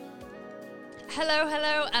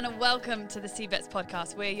Hello, and welcome to the CBETS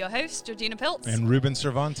podcast. We're your hosts, Georgina Piltz. And Ruben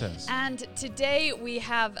Cervantes. And today we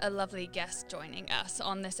have a lovely guest joining us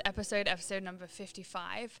on this episode number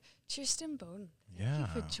 55, Tristan Bowden. Thank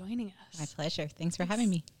you for joining us. My pleasure. Thanks for having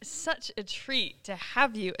me. Such a treat to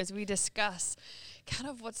have you as we discuss kind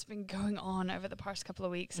of what's been going on over the past couple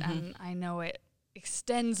of weeks. And I know it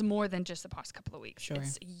extends more than just the past couple of weeks. Sure.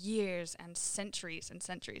 It's years and centuries and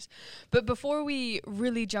centuries. But before we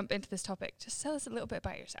really jump into this topic, just tell us a little bit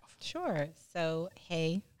about yourself. Sure. So,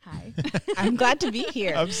 hey. Hi. I'm glad to be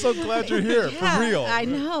here. I'm so glad you're here, for real. I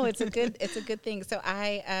know. It's a good thing. So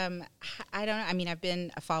I don't know. I mean, I've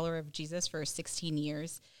been a follower of Jesus for 16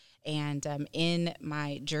 years. And in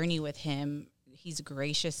my journey with him, he's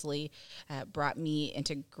graciously brought me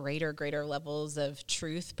into greater levels of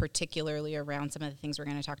truth, particularly around some of the things we're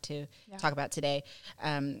going to talk about today.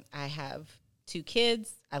 I have 2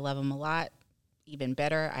 kids. I love them a lot. Even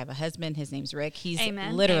better, I have a husband. His name's Rick. He's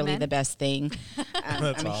literally the best thing. I'm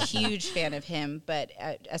awesome. A huge fan of him. But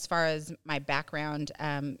as far as my background,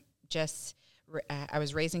 I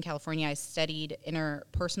was raised in California. I studied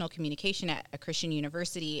interpersonal communication at a Christian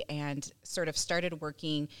university and sort of started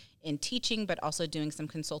working in teaching, but also doing some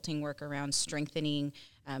consulting work around strengthening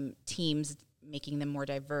teams, making them more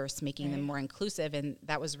diverse, making them more inclusive. And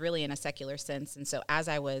that was really in a secular sense. And so as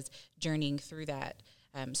I was journeying through that,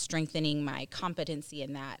 strengthening my competency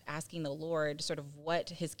in that, asking the Lord sort of what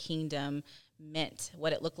his kingdom meant,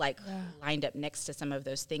 what it looked like lined up next to some of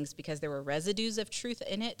those things, because there were residues of truth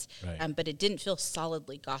in it, but it didn't feel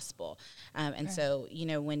solidly gospel. So, you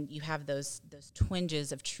know, when you have those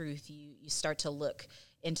twinges of truth, you start to look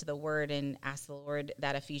into the word and ask the Lord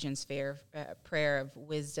that Ephesians prayer of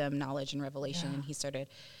wisdom, knowledge, and revelation. And he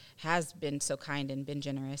has been so kind and been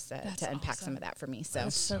generous to unpack some of that for me. So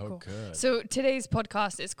that's so cool. Good. So today's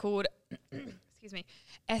podcast is called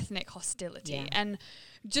ethnic hostility. Yeah. And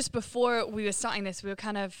just before we were starting this, we were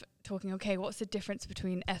kind of talking, okay, what's the difference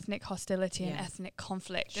between ethnic hostility and ethnic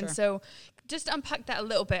conflict? Sure. And so just unpack that a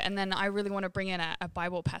little bit, and then I really want to bring in a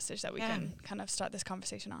Bible passage that we can kind of start this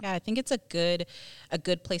conversation on. Yeah, I think it's a good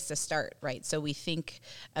place to start, right? So we think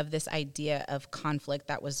of this idea of conflict.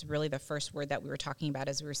 That was really the first word that we were talking about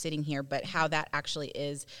as we were sitting here, but how that actually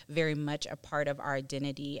is very much a part of our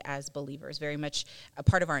identity as believers, very much a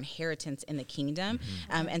part of our inheritance in the kingdom.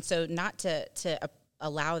 And so not to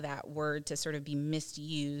allow that word to sort of be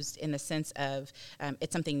misused in the sense of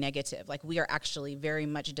it's something negative. Like, we are actually very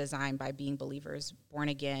much designed by being believers, born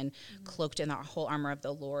again, cloaked in the whole armor of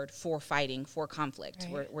the Lord for fighting, for conflict.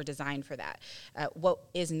 Right. We're designed for that. What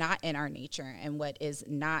is not in our nature and what is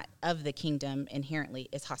not of the kingdom inherently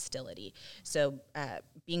is hostility. So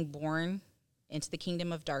being born into the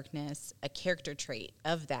kingdom of darkness, a character trait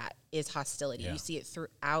of that is hostility. You see it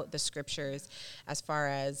throughout the scriptures as far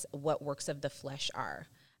as what works of the flesh are.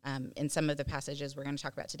 In some of the passages we're going to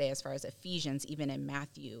talk about today, as far as Ephesians, even in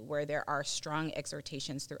Matthew, where there are strong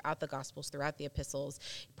exhortations throughout the Gospels, throughout the epistles,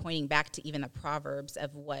 pointing back to even the Proverbs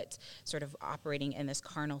of what sort of operating in this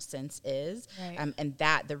carnal sense is. Right. And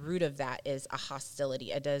that the root of that is a hostility,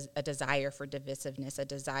 a desire for divisiveness, a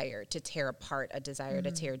desire to tear apart, a desire to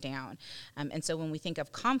tear down. And so when we think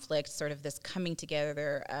of conflict, sort of this coming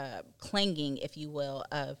together, clanging, if you will,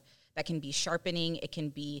 of that can be sharpening, it can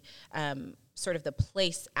be sort of the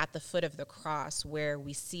place at the foot of the cross where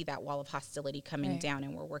we see that wall of hostility coming down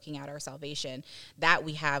and we're working out our salvation, that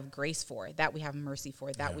we have grace for, that we have mercy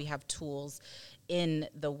for, that we have tools in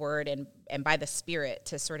the word and by the Spirit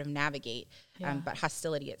to sort of navigate. But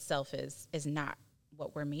hostility itself is not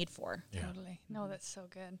what we're made for. Yeah. Totally. No, that's so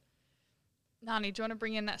good. Nani, do you want to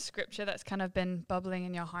bring in that scripture that's kind of been bubbling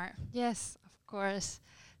in your heart? Yes, of course.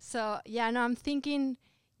 So, I'm thinking,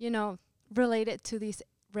 related to this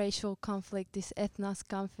racial conflict, this ethnos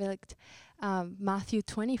conflict, Matthew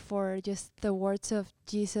 24, just the words of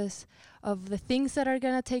Jesus of the things that are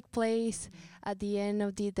going to take place at the end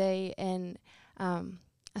of the day. And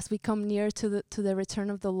as we come near to the return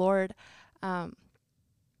of the Lord,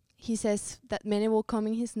 he says that many will come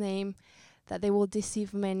in his name, that they will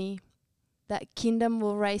deceive many, that kingdom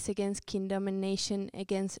will rise against kingdom and nation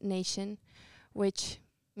against nation, which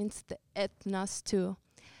means the ethnos too.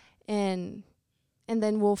 And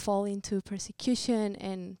then we'll fall into persecution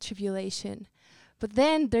and tribulation. But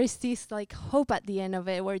then there's this hope at the end of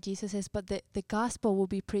it where Jesus says, but the gospel will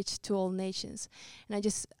be preached to all nations. And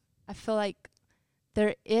I feel like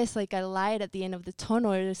there is a light at the end of the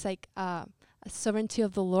tunnel. There's a sovereignty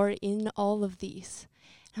of the Lord in all of these.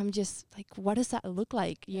 I'm just what does that look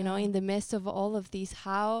like, in the midst of all of these?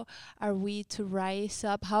 How are we to rise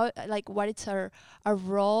up? How, what is our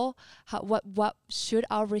role? What should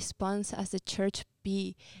our response as a church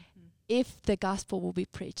be if the gospel will be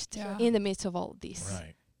preached Yeah. in the midst of all this.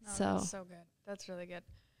 Right. No, So- that's so good. That's really good.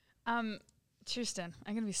 Tristan,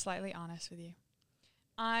 I'm going to be slightly honest with you.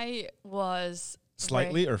 I was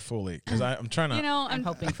Slightly or fully? Because I'm trying to. you know, I'm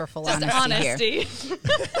hoping for full just honesty here.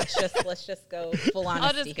 honesty. Let's just go full honesty.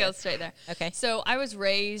 I'll just here. go straight there. Okay. So I was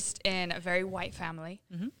raised in a very white family,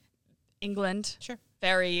 Mhm. England. Sure.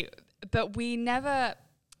 But we never.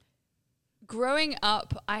 Growing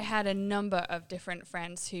up, I had a number of different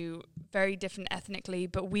friends who very different ethnically,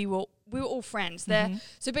 but we were all friends.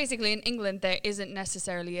 So basically, in England, there isn't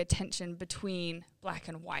necessarily a tension between black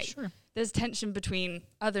and white. Sure. There's tension between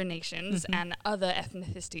other nations and other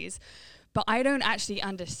ethnicities, but I don't actually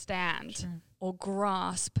understand or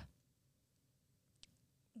grasp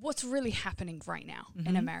what's really happening right now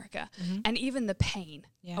in America, and even the pain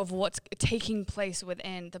of what's taking place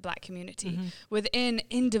within the black community, within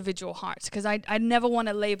individual hearts, because I never want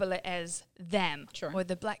to label it as them or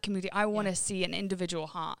the black community. I want to see an individual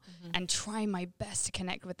heart and try my best to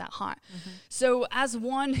connect with that heart. So as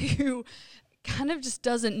one who kind of just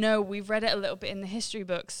doesn't know, we've read it a little bit in the history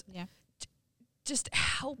books, just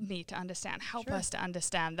help me to understand, help us to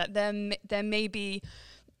understand that there may be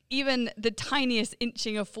even the tiniest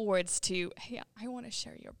inching of forwards to, hey, I want to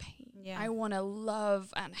share your pain. Yeah. I want to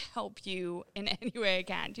love and help you in any way I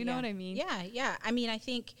can. Do you know what I mean? Yeah. I mean, I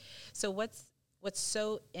think, so what's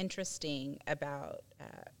so interesting about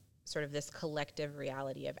sort of this collective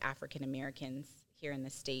reality of African Americans here in the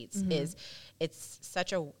States is there's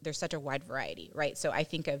such a wide variety, right? So I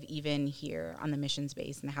think of even here on the missions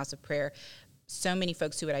base in the House of Prayer, so many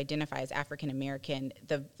folks who would identify as African American,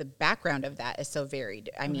 the background of that is so varied.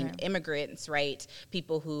 I mean, immigrants, right?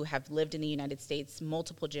 People who have lived in the United States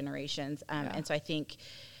multiple generations. And so I think,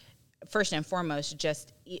 first and foremost,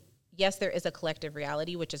 just yes, there is a collective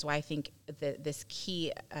reality, which is why I think this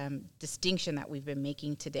key distinction that we've been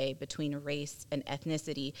making today between race and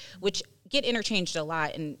ethnicity, which get interchanged a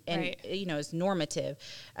lot and you know, is normative,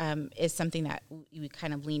 is something that we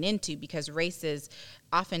kind of lean into, because race is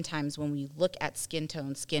oftentimes, when we look at skin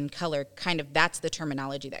tone, skin color, kind of that's the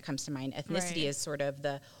terminology that comes to mind. Ethnicity is sort of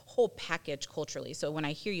the whole package culturally. So when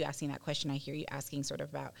I hear you asking that question, I hear you asking sort of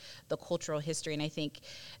about the cultural history. And I think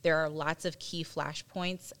there are lots of key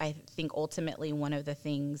flashpoints. I think ultimately one of the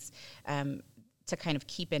things to kind of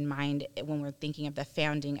keep in mind when we're thinking of the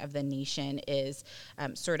founding of the nation is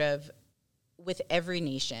sort of with every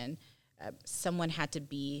nation, someone had to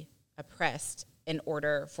be oppressed in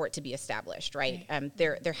order for it to be established, right?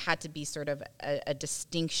 There had to be sort of a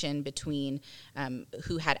distinction between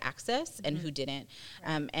who had access and who didn't.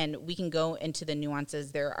 And we can go into the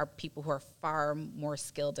nuances. There are people who are far more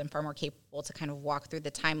skilled and far more capable to kind of walk through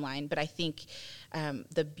the timeline. But I think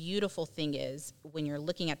the beautiful thing is when you're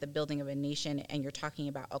looking at the building of a nation and you're talking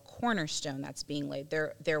about a cornerstone that's being laid,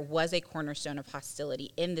 there was a cornerstone of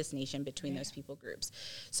hostility in this nation between those people groups.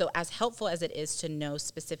 So as helpful as it is to know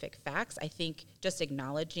specific facts, I think just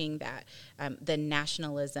acknowledging that the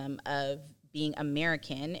nationalism of being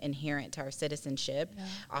American inherent to our citizenship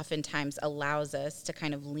oftentimes allows us to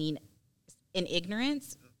kind of lean in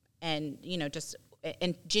ignorance and, you know, just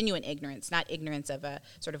in genuine ignorance, not ignorance of a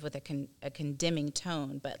sort of with a condemning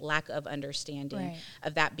tone, but lack of understanding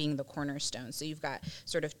of that being the cornerstone. So you've got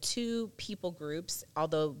sort of two people groups,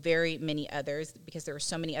 although very many others, because there were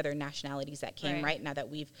so many other nationalities that came right now that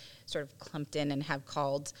we've sort of clumped in and have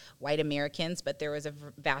called white Americans, but there was a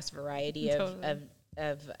vast variety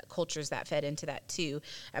of cultures that fed into that too.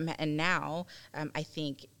 And now I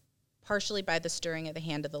think partially by the stirring of the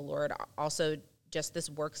hand of the Lord, also just this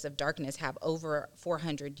works of darkness have over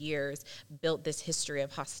 400 years built this history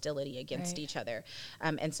of hostility against each other.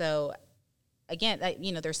 And so, again,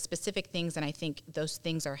 you know, there's specific things, and I think those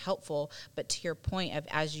things are helpful. But to your point of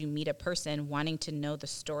as you meet a person, wanting to know the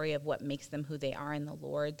story of what makes them who they are in the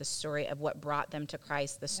Lord, the story of what brought them to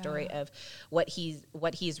Christ, the story of what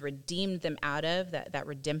he's redeemed them out of, that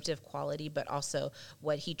redemptive quality, but also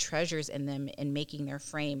what he treasures in them in making their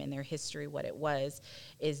frame and their history what it was,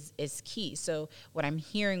 is key. So what I'm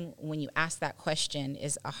hearing when you ask that question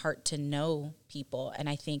is a heart to know people, and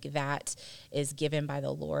I think that is given by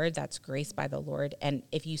the Lord. That's grace by the Lord, and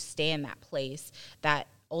if you stay in that place, that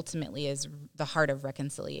ultimately is the heart of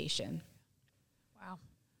reconciliation. Wow,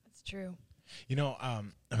 that's true. You know,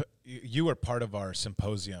 you were part of our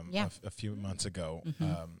symposium a few months ago,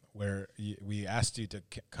 where we asked you to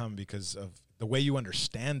come because of the way you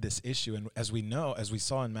understand this issue, and as we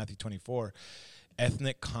saw in Matthew 24,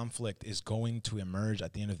 ethnic conflict is going to emerge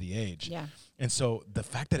at the end of the age. Yeah. And so the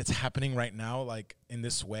fact that it's happening right now, like in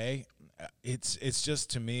this way, it's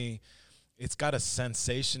just, to me, it's got a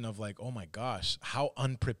sensation of like, oh my gosh, how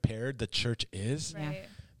unprepared the church is. Right.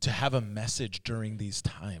 to have a message during these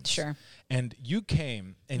times. Sure. And you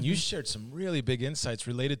came and you shared some really big insights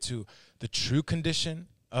related to the true condition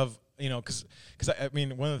of, you know, because I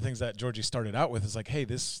mean, one of the things that Georgie started out with is like, hey,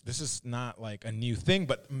 this is not like a new thing,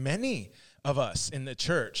 but many of us in the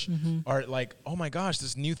church are like, oh my gosh,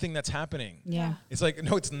 this new thing that's happening. Yeah. It's like,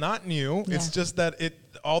 no, it's not new. Yeah. It's just that it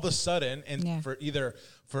all of a sudden, and Yeah.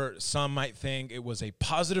 for some might think it was a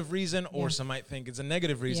positive reason, or some might think it's a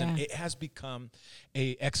negative reason. Yeah. It has become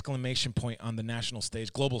a exclamation point on the national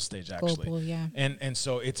stage, global stage, actually. Global, yeah. And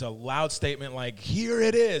so it's a loud statement like, here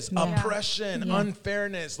it is, Yeah. oppression, Yeah.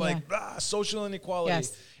 unfairness, like social inequality.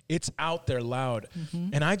 Yes. It's out there loud.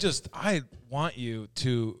 And I want you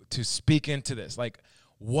to speak into this. Like,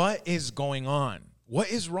 what is going on? What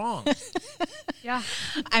is wrong? Yeah.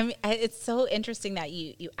 It's so interesting that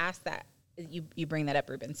you asked that. You bring that up,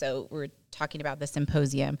 Ruben. So we're talking about the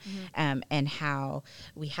symposium and how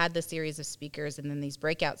we had the series of speakers and then these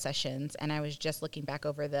breakout sessions. And I was just looking back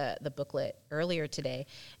over the booklet earlier today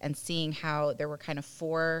and seeing how there were kind of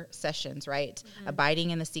 4 sessions, right? Abiding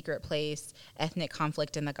in the secret place, ethnic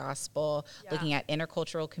conflict in the gospel, looking at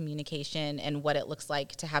intercultural communication and what it looks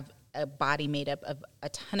like to have a body made up of a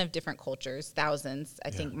ton of different cultures, thousands. I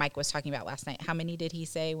think Mike was talking about last night. How many did he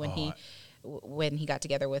say when he got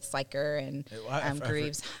together with Sliker and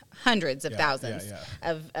Greaves? Hundreds of thousands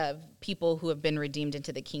of people who have been redeemed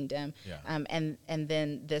into the kingdom. And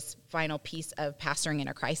then this final piece of pastoring in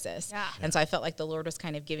a crisis. And so I felt like the Lord was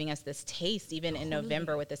kind of giving us this taste even in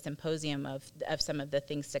November with the symposium of some of the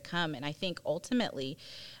things to come. And I think ultimately,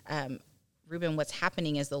 Ruben, what's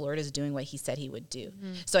happening is the Lord is doing what he said he would do.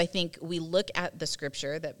 So I think we look at the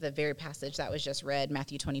scripture, the very passage that was just read,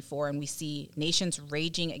 Matthew 24, and we see nations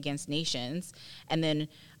raging against nations. And then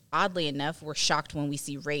oddly enough, we're shocked when we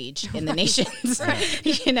see rage in the nations.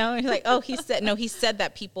 You know, and like, he said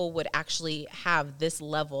that people would actually have this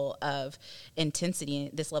level of intensity,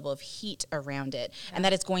 this level of heat around it, and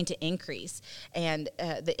that it's going to increase. And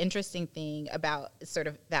the interesting thing about sort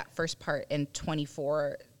of that first part in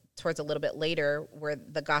 24, towards a little bit later, where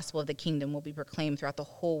the gospel of the kingdom will be proclaimed throughout the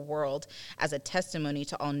whole world as a testimony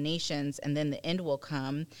to all nations, and then the end will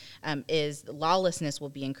come, is lawlessness will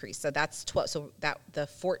be increased. So that's 12. So that the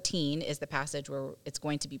 14 is the passage where it's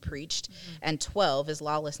going to be preached, and 12 is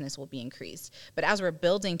lawlessness will be increased. But as we're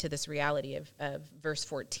building to this reality of verse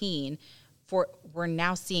 14, we're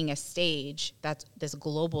now seeing a stage, that's this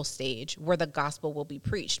global stage, where the gospel will be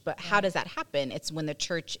preached. But how does that happen? It's when the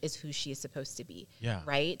church is who she is supposed to be,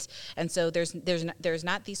 right? And so there's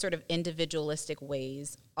not these sort of individualistic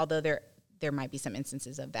ways, although there might be some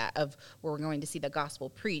instances of that, of where we're going to see the gospel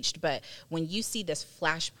preached. But when you see this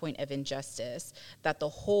flashpoint of injustice that the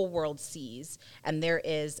whole world sees, and there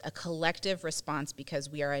is a collective response because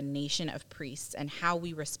we are a nation of priests, and how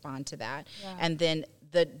we respond to that, and then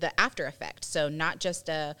the after effect. So not just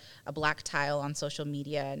a black tile on social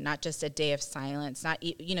media, not just a day of silence, not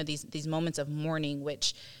these moments of mourning,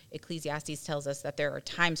 which Ecclesiastes tells us that there are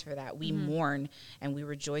times for that. We mourn and we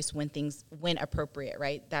rejoice when appropriate,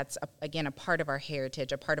 right? That's again a part of our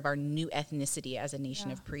heritage, a part of our new ethnicity as a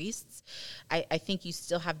nation of priests. I think you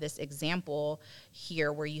still have this example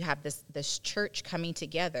here where you have this church coming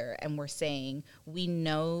together, and we're saying we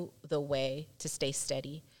know the way to stay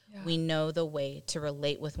steady. We know the way to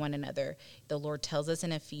relate with one another. The Lord tells us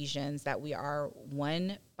in Ephesians that we are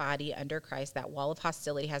one body under Christ. That wall of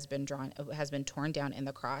hostility has been torn down in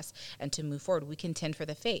the cross, and to move forward, we contend for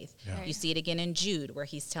the faith. You see it again in Jude, where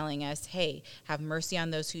he's telling us, hey, have mercy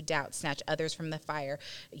on those who doubt, snatch others from the fire,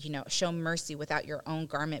 show mercy without your own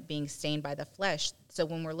garment being stained by the flesh. So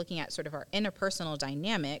when we're looking at sort of our interpersonal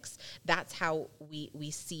dynamics, that's how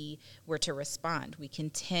we see where to respond. We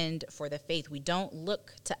contend for the faith. We don't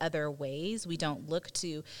look to other ways. We don't look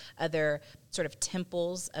to other sort of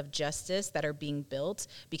temples of justice that are being built,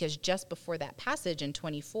 because just before that passage in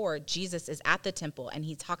 24, Jesus is at the temple, and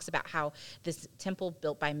he talks about how this temple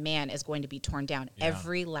built by man is going to be torn down,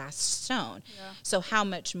 every last stone. So how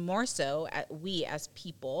much more so we as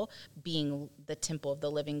people, being the temple of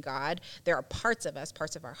the living God, there are parts of us,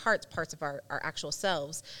 parts of our hearts, parts of our actual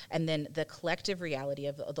selves, and then the collective reality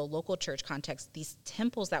of the local church context, these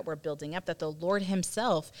temples that we're building up that the Lord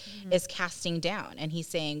himself is casting down. And he's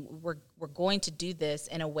saying we're going to do this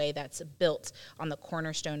in a way that's built on the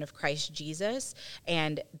cornerstone of Christ Jesus.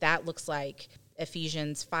 And that looks like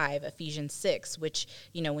Ephesians 5, Ephesians 6, which,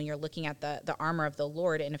 you know, when you're looking at the armor of the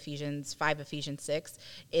Lord in Ephesians 5, Ephesians 6,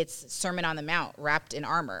 it's Sermon on the Mount wrapped in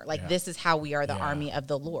armor. Like, this is how we are the army of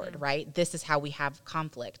the Lord, right? This is how we have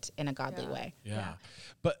conflict in a godly way. Yeah.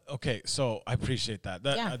 But, okay, so I appreciate that.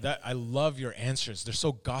 That I love your answers. They're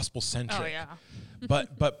so gospel-centric. Oh, yeah.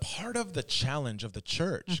 But part of the challenge of the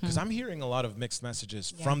church, because I'm hearing a lot of mixed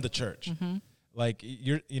messages from the church. Like,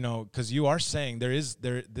 because you are saying this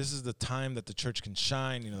is the time that the church can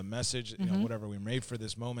shine, you know, the message, you know, whatever we made for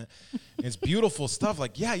this moment. It's beautiful stuff.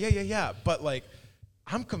 Like, yeah. But, like,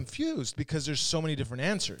 I'm confused because there's so many different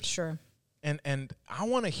answers. Sure. And I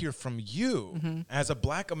want to hear from you as a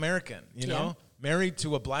Black American, you know, married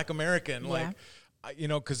to a Black American, like, you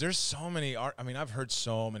know, because there's so many, I've heard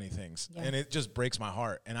so many things, and it just breaks my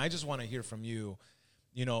heart. And I just want to hear from you,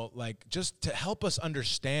 you know, like, just to help us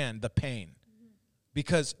understand the pain.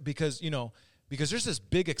 Because there's this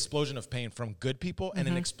big explosion of pain from good people and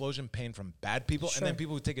an explosion of pain from bad people. And then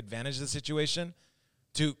people who take advantage of the situation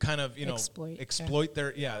to kind of, you know, exploit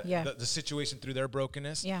their, the situation through their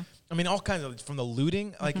brokenness. Yeah. I mean, all kinds of, from the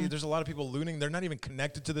looting, like, there's a lot of people looting. They're not even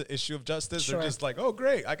connected to the issue of justice. They're just like, oh,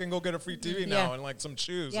 great, I can go get a free TV now and, like, some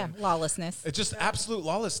shoes. Yeah, lawlessness. It's just absolute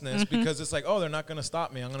lawlessness because it's like, oh, they're not going to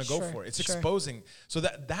stop me. I'm going to go for it. It's exposing. So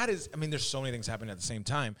that is, I mean, there's so many things happening at the same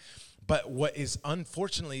time. But what is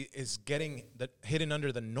unfortunately is getting hidden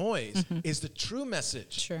under the noise is the true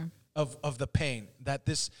message of the pain that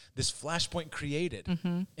this flashpoint created,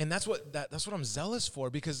 and that's what I'm zealous for,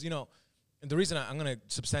 because, you know, the reason I'm going to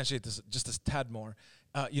substantiate this just a tad more,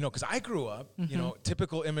 you know, because I grew up, you know,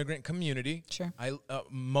 typical immigrant community. Sure.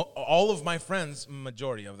 All of my friends,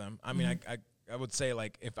 majority of them, I mean, I would say,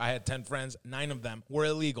 like, if I had 10 friends, 9 of them were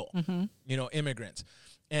illegal, you know, immigrants.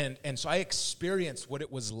 And so I experienced what it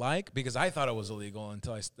was like, because I thought it was illegal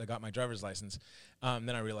until I got my driver's license. Then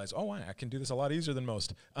I realized, oh, I can do this a lot easier than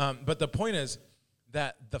most. But the point is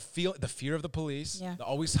that the fear of the police, the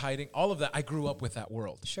always hiding, all of that, I grew up with that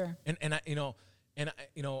world. Sure. And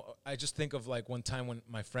I just think of, like, one time when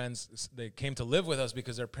my friends, they came to live with us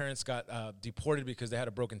because their parents got deported because they had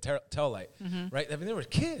a broken tail light, right? I mean, they were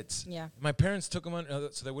kids. Yeah. My parents took them on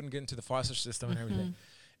so they wouldn't get into the foster system and everything.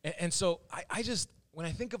 And so I just, when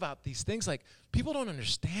I think about these things, like, people don't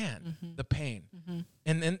understand the pain.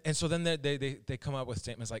 And so then they come up with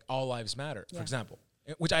statements like, all lives matter, for example,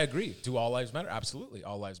 which I agree. Do all lives matter? Absolutely,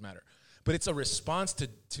 all lives matter. But it's a response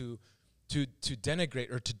to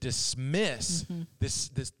denigrate or to dismiss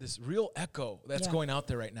this real echo that's going out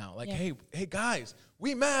there right now. Like, hey guys,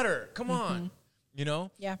 we matter. Come on, you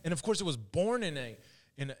know? Yeah. And of course, it was born in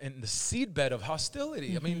the seedbed of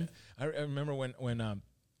hostility. I mean, I remember when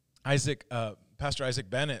Pastor Isaac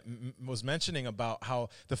Bennett was mentioning about how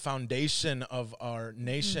the foundation of our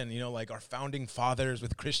nation, you know, like our founding fathers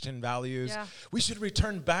with Christian values, we should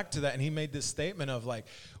return back to that. And he made this statement of, like,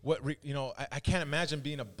 I can't imagine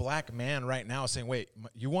being a Black man right now saying, wait,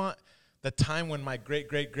 you want the time when my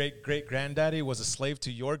great-great-great-great-granddaddy was a slave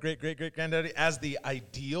to your great-great-great-granddaddy as the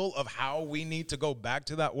ideal of how we need to go back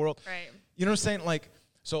to that world? Right. You know what I'm saying? Like,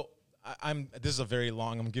 so this is a very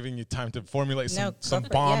long, I'm giving you time to formulate some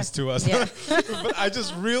bombs to us. Yeah. But I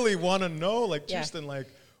just really want to know, like, Tristan, like,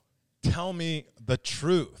 tell me the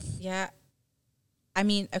truth. Yeah. I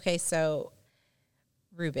mean, okay, so,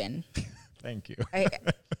 Ruben. Thank you.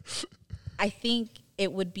 I think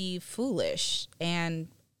it would be foolish and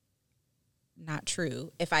not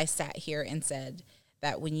true if I sat here and said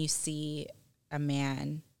that when you see a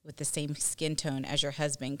man with the same skin tone as your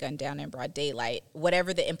husband gunned down in broad daylight,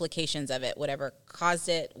 whatever the implications of it, whatever caused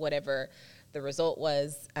it, whatever the result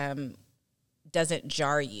was, doesn't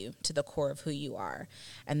jar you to the core of who you are.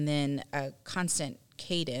 And then a constant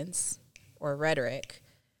cadence or rhetoric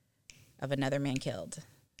of another man killed,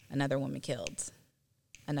 another woman killed,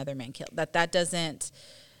 another man killed. That doesn't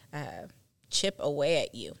chip away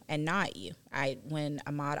at you and not you. When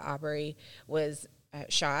Ahmaud Arbery was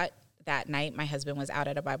shot, that night, my husband was out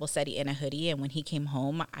at a Bible study in a hoodie, and when he came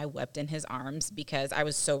home, I wept in his arms because I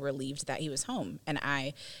was so relieved that he was home. And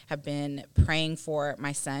I have been praying for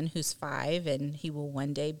my son, who's 5, and he will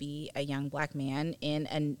one day be a young Black man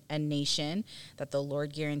in a nation that the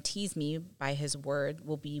Lord guarantees me by his word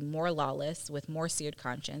will be more lawless, with more seared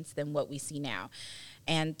conscience than what we see now.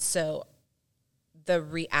 And so the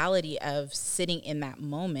reality of sitting in that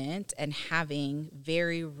moment and having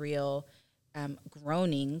very real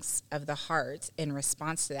groanings of the heart in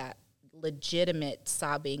response to that, legitimate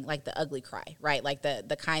sobbing, like the ugly cry, right? Like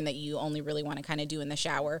the kind that you only really want to kind of do in the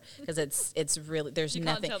shower, because it's really, there's you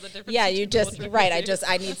nothing. Can't tell the difference. Yeah, you just right.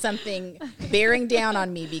 I need something bearing down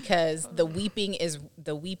on me because the weeping is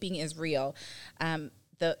real.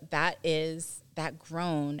 That that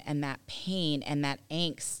groan and that pain and that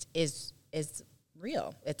angst is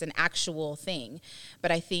real. It's an actual thing. But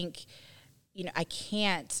I think, I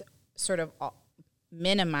can't sort of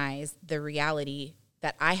minimize the reality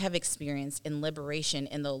that I have experienced in liberation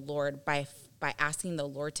in the Lord by asking the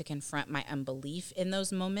Lord to confront my unbelief in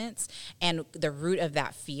those moments and the root of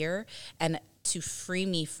that fear, and to free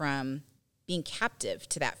me from being captive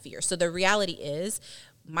to that fear. So the reality is,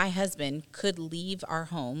 my husband could leave our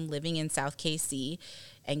home living in South KC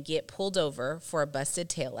and get pulled over for a busted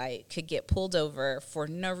taillight, could get pulled over for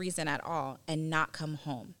no reason at all and not come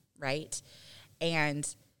home, right? And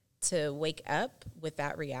to wake up with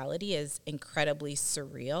that reality is incredibly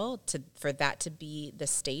surreal, for that to be the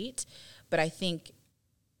state. But I think,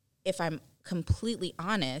 if I'm completely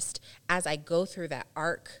honest, as I go through that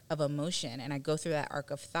arc of emotion and I go through that arc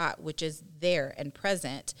of thought, which is there and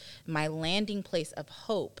present, my landing place of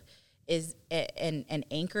hope is and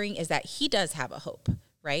anchoring is that he does have a hope,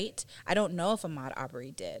 right? I don't know if Ahmaud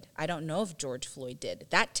Arbery did. I don't know if George Floyd did.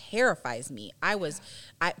 That terrifies me. I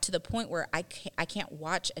to the point where I can't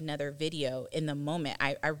watch another video in the moment.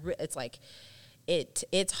 It's like,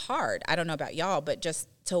 it's hard. I don't know about y'all, but just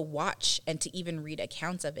to watch and to even read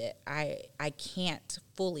accounts of it, I can't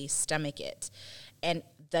fully stomach it. And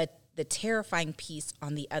the terrifying piece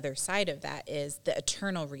on the other side of that is the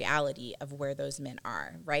eternal reality of where those men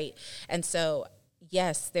are, right? And so,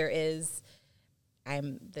 yes,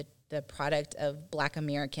 I'm the product of Black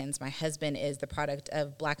Americans. My husband is the product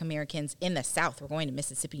of Black Americans in the South. We're going to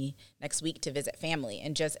Mississippi next week to visit family.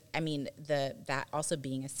 And that also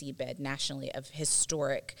being a seedbed nationally of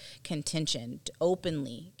historic contention,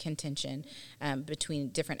 openly contention between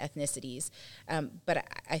different ethnicities. But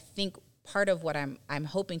I think part of what I'm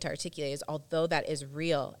hoping to articulate is, although that is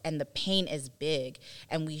real and the pain is big,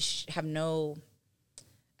 and we have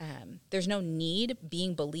there's no need,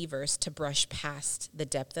 being believers, to brush past the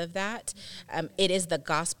depth of that. It is the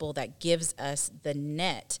gospel that gives us the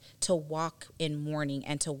net to walk in mourning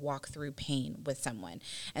and to walk through pain with someone.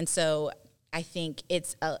 And so I think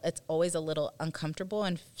it's always a little uncomfortable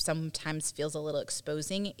and sometimes feels a little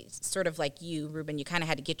exposing. It's sort of like you, Ruben, you kind of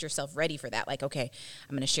had to get yourself ready for that. Like, okay,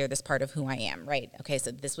 I'm going to share this part of who I am, right? Okay,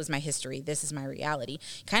 so this was my history. This is my reality.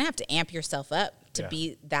 You kind of have to amp yourself up to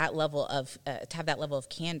be that level of, to have that level of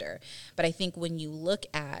candor. But I think when you look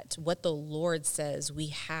at what the Lord says we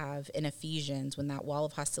have in Ephesians, when that wall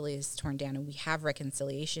of hostility is torn down and we have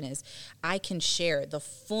reconciliation, is I can share the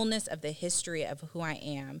fullness of the history of who I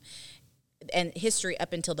am and history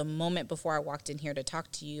up until the moment before I walked in here to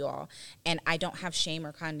talk to you all. And I don't have shame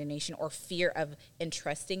or condemnation or fear of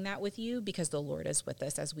entrusting that with you, because the Lord is with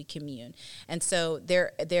us as we commune. And so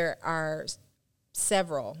there are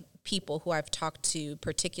several people who I've talked to,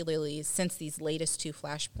 particularly since these latest two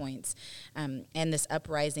flashpoints and this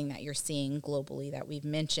uprising that you're seeing globally that we've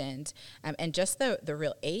mentioned, and just the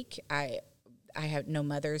real ache. I have no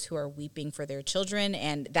mothers who are weeping for their children,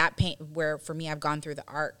 and that pain, where for me, I've gone through the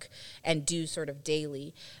arc and do sort of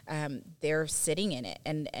daily, they're sitting in it,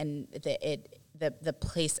 and the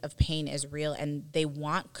place of pain is real, and they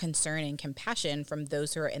want concern and compassion from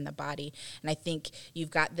those who are in the body. And I think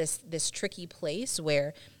you've got this tricky place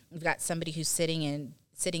where you've got somebody who's sitting in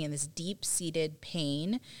this deep-seated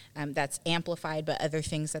pain that's amplified by other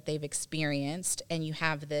things that they've experienced, and you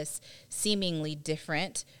have this seemingly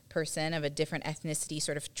different person of a different ethnicity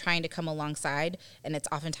sort of trying to come alongside, and it's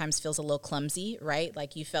oftentimes feels a little clumsy, right?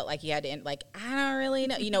 Like you felt like you had to, like, I don't really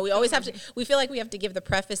know. We always have to, we feel like we have to give the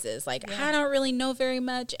prefaces, like, I don't really know very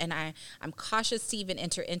much, and I'm cautious to even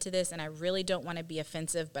enter into this, and I really don't want to be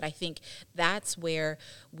offensive, but I think that's where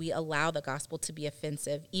we allow the gospel to be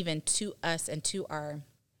offensive, even to us and to our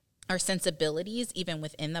sensibilities, even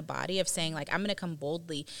within the body, of saying, like, I'm going to come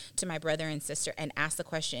boldly to my brother and sister and ask the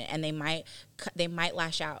question, and they might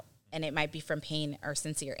lash out, and it might be from pain or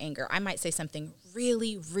sincere anger. I might say something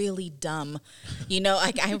really, really dumb,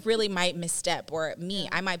 like I really might misstep, or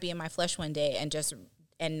I might be in my flesh one day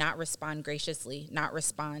and not respond graciously, not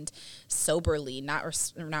respond soberly, not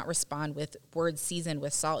respond with words seasoned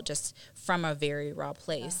with salt, just from a very raw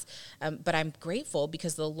place. But I'm grateful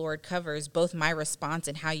because the Lord covers both my response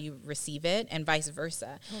and how you receive it, and vice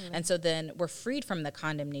versa. Mm-hmm. And so then we're freed from the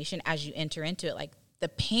condemnation as you enter into it. Like, the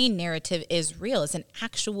pain narrative is real. It's an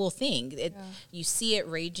actual thing. You see it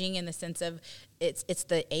raging in the sense of it's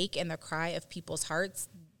the ache and the cry of people's hearts.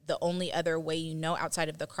 The only other way outside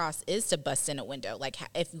of the cross is to bust in a window. Like,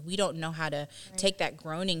 if we don't know how to take that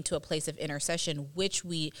groaning to a place of intercession, which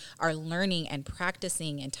we are learning and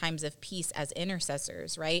practicing in times of peace as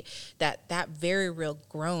intercessors, right? That very real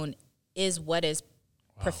groan is what is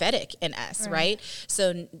prophetic in us, right?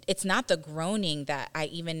 So it's not the groaning that I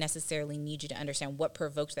even necessarily need you to understand what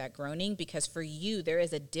provoked that groaning, because for you, there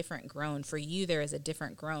is a different groan. For you, there is a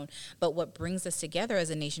different groan. But what brings us together as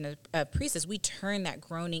a nation of priests is we turn that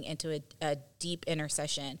groaning into a deep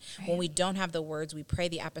intercession. Right. When we don't have the words, we pray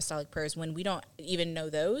the apostolic prayers. When we don't even know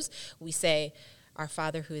those, we say, Our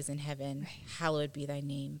Father who is in heaven, hallowed be thy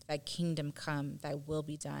name. Thy kingdom come, thy will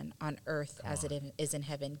be done on earth as it is in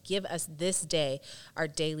heaven. Give us this day our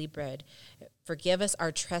daily bread. Forgive us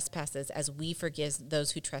our trespasses as we forgive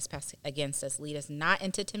those who trespass against us. Lead us not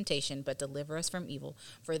into temptation, but deliver us from evil.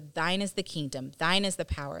 For thine is the kingdom, thine is the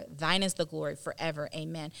power, thine is the glory forever.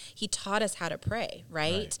 Amen. He taught us how to pray,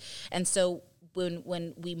 right? And so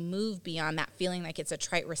when we move beyond that feeling like it's a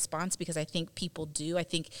trite response, because I think people do, I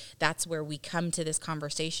think that's where we come to this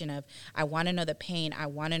conversation of, I want to know the pain, I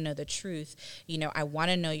want to know the truth, I want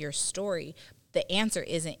to know your story. The answer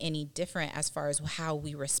isn't any different as far as how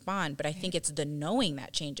we respond, but I think it's the knowing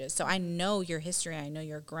that changes. So I know your history, I know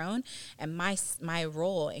you're grown, and my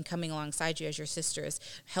role in coming alongside you as your sister is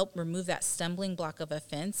help remove that stumbling block of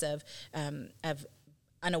offense, of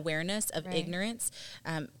unawareness, of ignorance,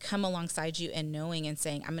 come alongside you and knowing and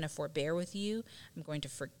saying, I'm going to forbear with you, I'm going to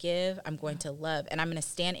forgive, I'm going to love, and I'm going to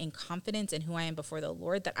stand in confidence in who I am before the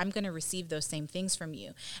Lord, that I'm going to receive those same things from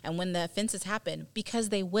you. And when the offenses happen, because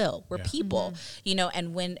they will, we're people,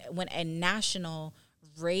 and when a national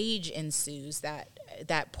rage ensues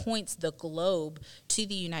that points the globe to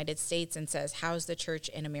the United States and says, how is the church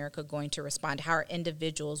in America going to respond? How are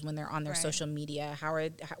individuals when they're on their social media?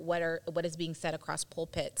 What is being said across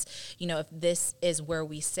pulpits? If this is where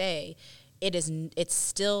we say, it's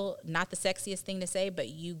still not the sexiest thing to say, but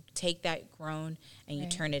you take that groan and you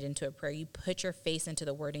turn it into a prayer. You put your face into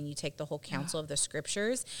the word and you take the whole counsel of the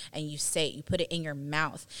scriptures and you say it, you put it in your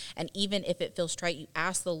mouth. And even if it feels trite, you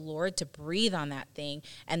ask the Lord to breathe on that thing.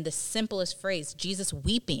 And the simplest phrase, Jesus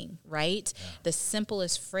weeping, right? Yeah. The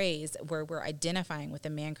simplest phrase where we're identifying with the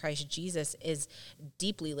man Christ Jesus is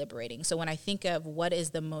deeply liberating. So when I think of what is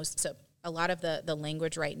the most... a lot of the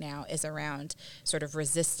language right now is around sort of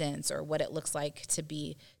resistance, or what it looks like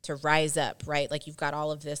to rise up, right? Like you've got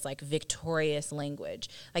all of this like victorious language.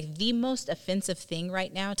 Like the most offensive thing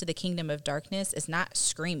right now to the kingdom of darkness is not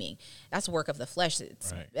screaming. That's work of the flesh.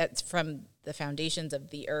 That's from the foundations of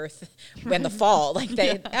the earth when the fall. Like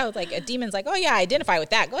I was like, a demon's like, oh yeah, I identify with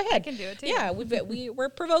that. Go ahead. I can do it too. Yeah, we're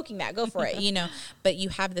provoking that. Go for it, But you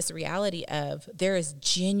have this reality of there is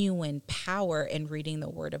genuine power in reading the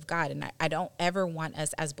word of God. And I don't ever want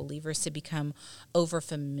us as believers to become over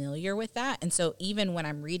familiar with that. And so even when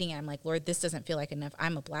I'm reading it, I'm like, Lord, this doesn't feel like enough.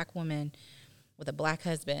 I'm a black woman with a black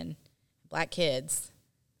husband, black kids.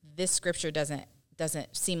 This scripture doesn't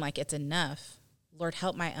seem like it's enough. Lord,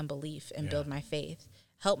 help my unbelief and build my faith.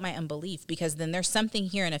 Help my unbelief, because then there's something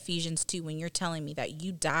here in Ephesians 2 when you're telling me that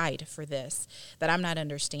you died for this, that I'm not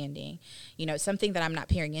understanding, something that I'm not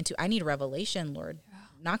peering into. I need revelation, Lord. Yeah.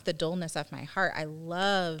 Knock the dullness off my heart.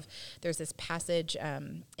 There's this passage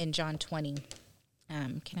in John 20.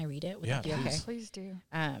 Can I read it? Would that be okay? Please do.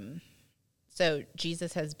 So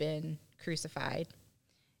Jesus has been crucified,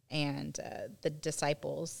 and the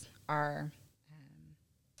disciples are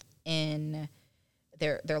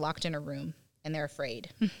they're locked in a room and they're afraid.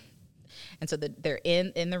 And so they're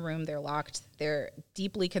in the room, they're locked, they're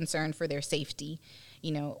deeply concerned for their safety.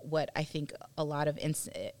 What I think a lot of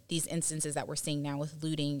these instances that we're seeing now with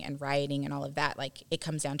looting and rioting and all of that, like it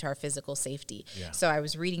comes down to our physical safety. Yeah. So I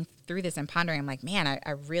was reading through this and pondering, I'm like, man,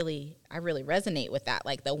 I really resonate with that,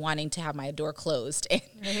 like the wanting to have my door closed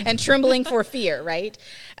and trembling for fear, right?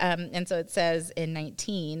 And so it says in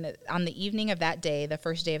 19, on the evening of that day, the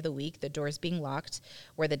first day of the week, the doors being locked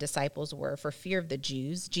where the disciples were for fear of the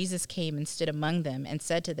Jews, Jesus came and stood among them and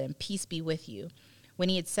said to them, peace be with you. When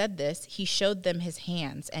he had said this, he showed them his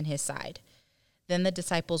hands and his side. Then the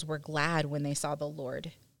disciples were glad when they saw the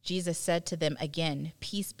Lord. Jesus said to them again,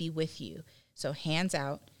 peace be with you. So hands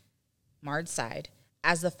out, marred side.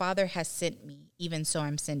 As the Father has sent me, even so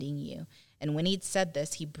I'm sending you. And when he'd said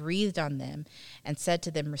this, he breathed on them and said to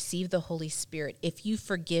them, receive the Holy Spirit. If you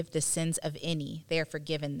forgive the sins of any, they are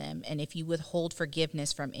forgiven them. And if you withhold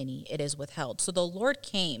forgiveness from any, it is withheld. So the Lord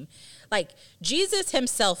came, like Jesus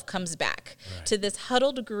himself comes back to this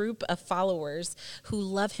huddled group of followers who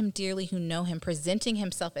love him dearly, who know him, presenting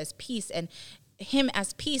himself as peace. And him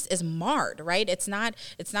as peace is marred, right? It's not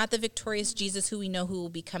the victorious Jesus who we know who will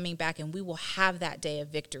be coming back, and we will have that day of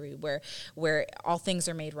victory where all things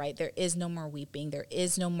are made right. There is no more weeping. There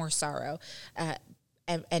is no more sorrow.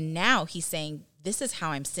 And now he's saying, this is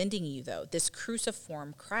how I'm sending you, though. This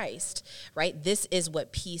cruciform Christ, right? This is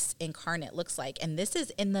what peace incarnate looks like. And this is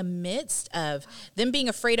in the midst of them being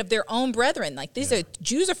afraid of their own brethren. Like, these are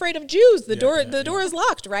Jews afraid of Jews. The door is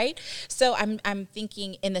locked, right? So I'm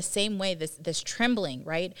thinking in the same way, this trembling,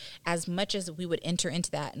 right? As much as we would enter into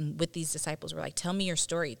that, and with these disciples, we're like, tell me your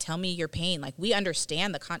story. Tell me your pain. Like, we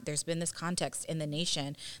understand there's been this context in the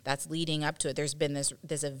nation that's leading up to it. There's been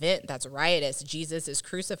this event that's riotous. Jesus is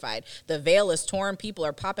crucified. The veil is torn, people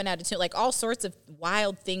are popping out of tomb, like all sorts of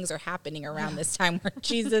wild things are happening around this time where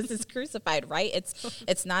Jesus is crucified, right?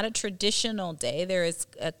 It's not a traditional day. There is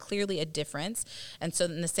clearly a difference. And so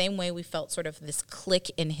in the same way we felt sort of this click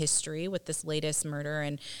in history with this latest murder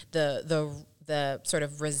and the sort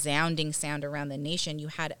of resounding sound around the nation, you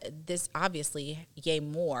had this, obviously, yea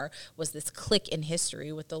more, was this click in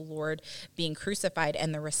history with the Lord being crucified.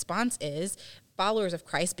 And the response is followers of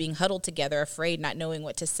Christ being huddled together, afraid, not knowing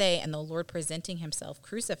what to say, and the Lord presenting himself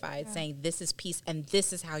crucified, saying, this is peace, and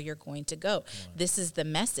this is how you're going to go. This is the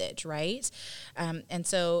message, right? And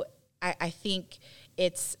so I think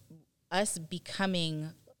it's us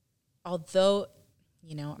becoming, although,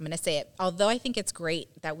 I'm going to say it, although I think it's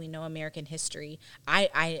great that we know American history,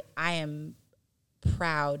 I am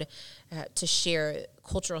proud to share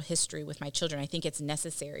cultural history with my children. I think it's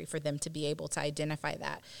necessary for them to be able to identify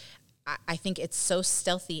that. I think it's so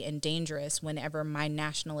stealthy and dangerous whenever my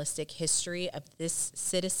nationalistic history of this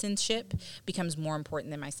citizenship becomes more important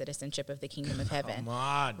than my citizenship of the kingdom of heaven. Come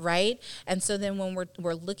on. Right? And so then when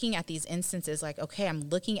we're looking at these instances, like, okay, I'm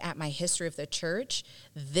looking at my history of the church.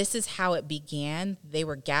 This is how it began. They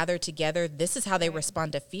were gathered together. This is how they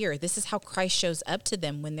respond to fear. This is how Christ shows up to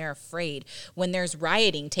them when they're afraid, when there's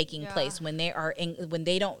rioting taking place, when they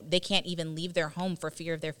can't even leave their home for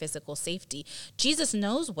fear of their physical safety. Jesus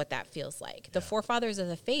knows what that feels like. The forefathers of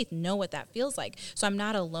the faith know what that feels like. So I'm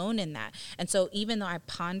not alone in that. And so even though I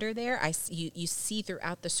ponder there, you see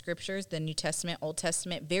throughout the scriptures, the New Testament, Old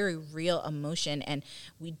Testament, very real emotion. And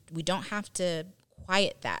we don't have to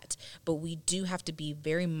quiet that, but we do have to be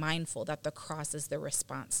very mindful that the cross is the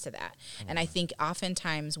response to that. And I think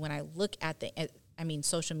oftentimes when I look at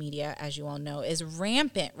social media, as you all know, is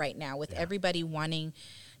rampant right now with everybody wanting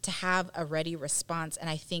to have a ready response. And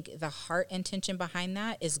I think the heart intention behind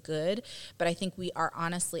that is good, but I think we are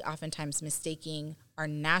honestly oftentimes mistaking our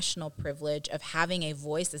national privilege of having a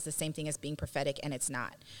voice as the same thing as being prophetic, and it's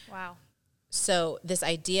not. Wow. So this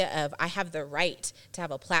idea of I have the right to have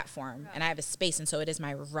a platform and I have a space, and so it is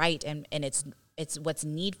my right, and it's what's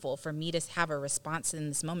needful for me to have a response in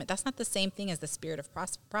this moment. That's not the same thing as the spirit of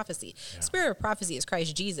prophecy. Yeah. Spirit of prophecy is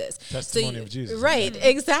Christ Jesus. Testimony of Jesus. Right,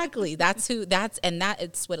 exactly.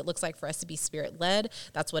 It's what it looks like for us to be spirit-led.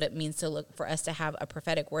 That's what it means for us to have a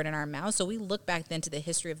prophetic word in our mouth. So we look back then to the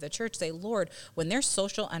history of the church, say, Lord, when there's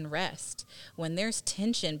social unrest, when there's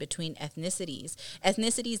tension between ethnicities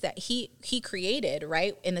that he created,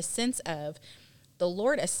 right, in the sense of the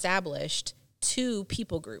Lord established two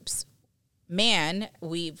people groups. Man,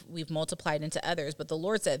 we've multiplied into others, but the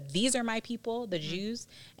Lord said, these are my people, the Jews,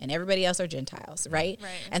 and everybody else are Gentiles, right?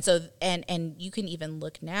 And so, and you can even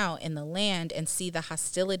look now in the land and see the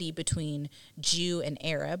hostility between Jew and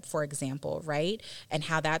Arab, for example, right? And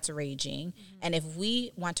how that's raging. And if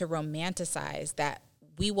we want to romanticize that,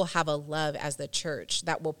 we will have a love as the church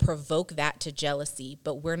that will provoke that to jealousy,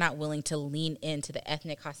 but we're not willing to lean into the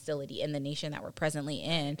ethnic hostility in the nation that we're presently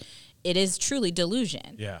in. It is truly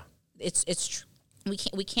delusion. Yeah. It's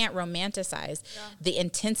we can't romanticize the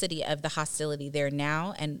intensity of the hostility there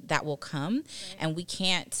now, and that will come, and we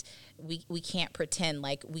can't pretend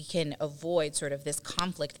like we can avoid sort of this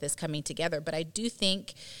conflict, this coming together. But I do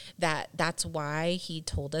think that that's why he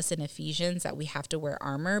told us in Ephesians that we have to wear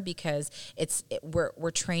armor, because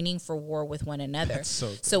we're training for war with one another.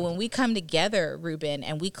 So when we come together, Ruben,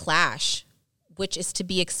 and we clash, which is to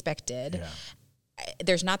be expected.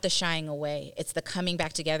 There's not the shying away. It's the coming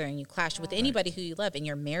back together, and you clash with anybody who you love in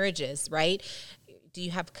your marriages, right? Do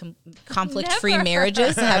you have conflict-free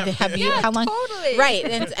marriages? Have you? How long? Totally. Right,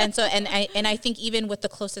 and so I think even with the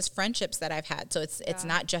closest friendships that I've had, so it's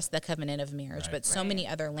not just the covenant of marriage, but so many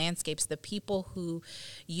other landscapes. The people who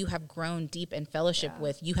you have grown deep in fellowship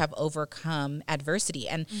with, you have overcome adversity,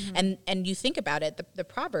 and you think about it. The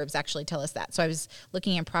Proverbs actually tell us that. So I was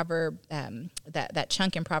looking at that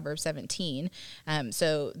chunk in Proverbs 17.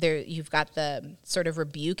 So there you've got the sort of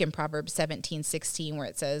rebuke in Proverbs 17:16, where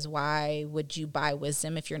it says, "Why would you buy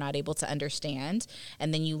wisdom if you're not able to understand.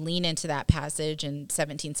 And then you lean into that passage in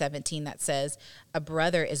 17:17 that says, a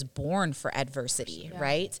brother is born for adversity,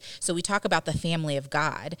 right? So we talk about the family of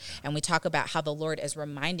God, and we talk about how the Lord is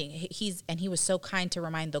reminding, he was so kind to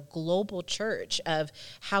remind the global church of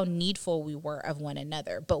how needful we were of one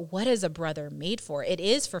another. But what is a brother made for? It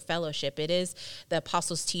is for fellowship. It is the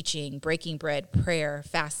apostles' teaching, breaking bread, prayer,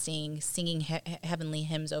 fasting, singing heavenly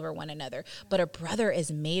hymns over one another. But a brother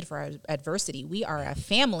is made for adversity. We are a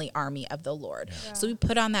family army of the Lord. So we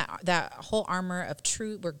put on that whole armor of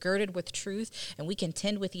truth. We're girded with truth, and we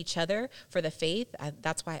contend with each other for the faith.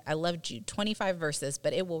 That's why I love Jude, 25 verses,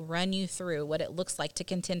 but it will run you through what it looks like to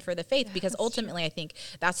contend for the faith, because ultimately I think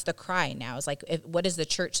that's the cry now. Is like, what is the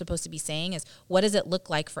church supposed to be saying is, what does it look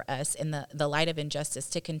like for us in the light of injustice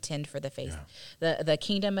to contend for the faith, the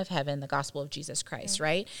kingdom of heaven, the gospel of Jesus Christ,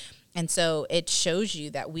 right? And so it shows you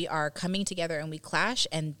that we are coming together and we clash,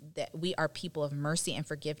 and that we are people of mercy and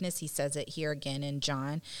forgiveness. He says it here again in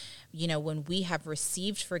John. You know, when we have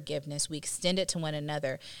received forgiveness, we extend it to one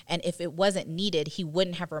another. And if it wasn't needed, he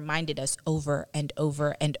wouldn't have reminded us over and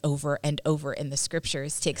over and over and over in the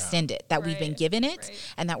scriptures to extend it, that we've been given it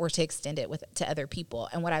and that we're to extend it to other people.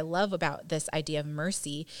 And what I love about this idea of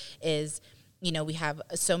mercy is, you know, we have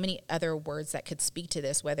so many other words that could speak to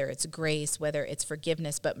this, whether it's grace, whether it's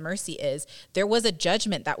forgiveness, but mercy is, there was a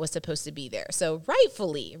judgment that was supposed to be there. So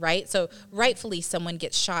rightfully, right? So rightfully someone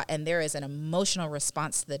gets shot and there is an emotional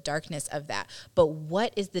response to the darkness of that. But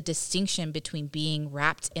what is the distinction between being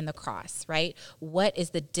wrapped in the cross, right? What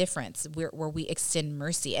is the difference where we extend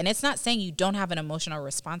mercy? And it's not saying you don't have an emotional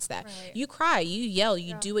response to that. Right. You cry, you yell,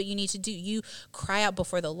 you do what you need to do. You cry out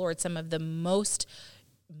before the Lord. Some of the most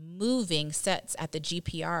moving sets at the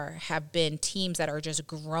GPR have been teams that are just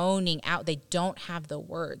groaning out. They don't have the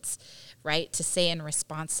words, right, to say in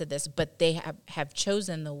response to this, but they have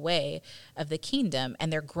chosen the way of the kingdom,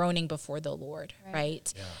 and they're groaning before the Lord,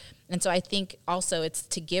 right? Yeah. And so I think also it's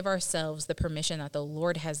to give ourselves the permission that the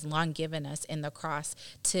Lord has long given us in the cross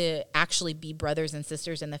to actually be brothers and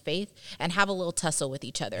sisters in the faith and have a little tussle with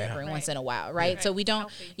each other every once in a while, right? So we don't,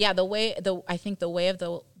 I think the way of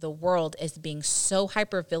the world is being so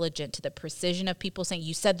hyper vigilant to the precision of people saying,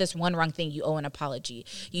 you said this one wrong thing, you owe an apology.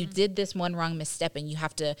 You did this one wrong misstep, and you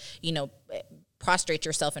have to, prostrate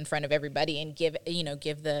yourself in front of everybody and give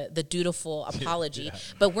the dutiful apology.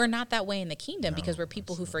 But we're not that way in the kingdom, because we're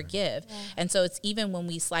people who forgive. And so it's even when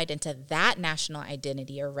we slide into that national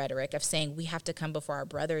identity or rhetoric of saying we have to come before our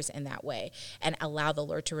brothers in that way and allow the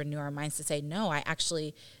Lord to renew our minds to say, no,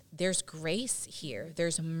 there's grace here.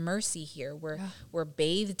 There's mercy here. We're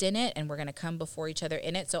bathed in it, and we're going to come before each other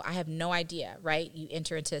in it. So I have no idea, right? You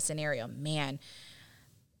enter into a scenario, man,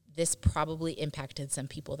 this probably impacted some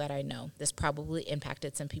people that I know. This probably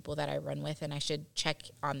impacted some people that I run with, and I should check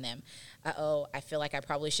on them. I feel like I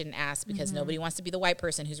probably shouldn't ask, because nobody wants to be the white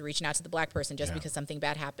person who's reaching out to the black person just because something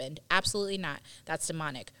bad happened. Absolutely not. That's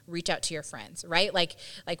demonic. Reach out to your friends, right? Like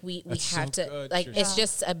we have to, it's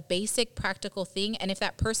just a basic practical thing. And if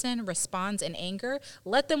that person responds in anger,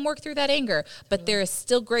 let them work through that anger. But there is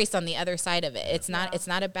still grace on the other side of it. It's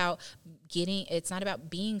not about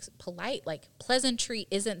being polite. Like, pleasantry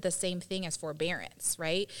isn't the same thing as forbearance,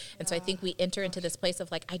 right? And so I think we enter into this place of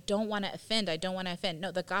like, I don't want to offend.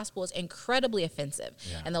 No, the gospel is incredibly offensive.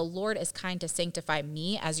 And the Lord is kind to sanctify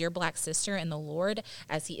me as your black sister in the Lord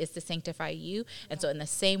as he is to sanctify you. And so in the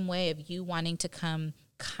same way of you wanting to come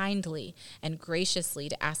kindly and graciously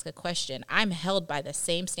to ask a question, I'm held by the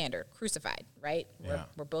same standard, crucified, right?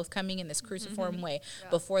 We're both coming in this cruciform way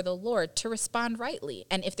before the Lord to respond rightly.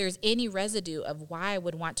 And if there's any residue of why I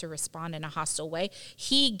would want to respond in a hostile way,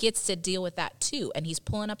 he gets to deal with that too. And he's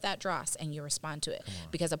pulling up that dross, and you respond to it.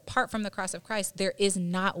 Because apart from the cross of Christ, there is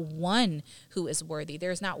not one who is worthy.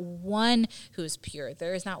 There is not one who is pure.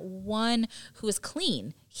 There is not one who is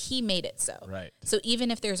clean. He made it so. Right. So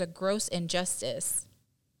even if there's a gross injustice,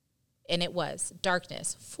 and it was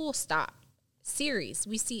darkness, full stop. Series.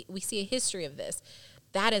 We see a history of this.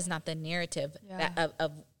 That is not the narrative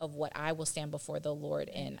of what I will stand before the Lord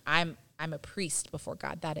in. I'm a priest before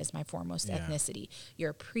God. That is my foremost ethnicity. You're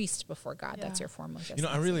a priest before God. That's your foremost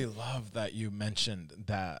ethnicity. I really love that you mentioned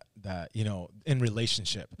that in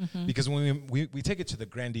relationship, because when we take it to the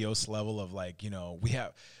grandiose level of like,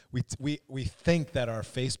 we think that our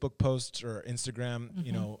Facebook posts or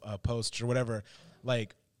Instagram, posts or whatever,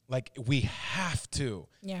 like we have to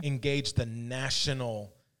engage the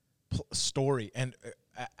national story. And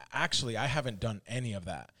actually, I haven't done any of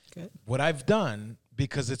that. Good. What I've done,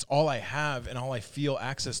 because it's all I have and all I feel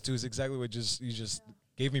access to, is exactly what you just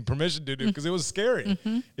gave me permission to do, because it was scary,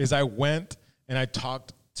 is I went and I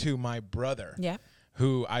talked to my brother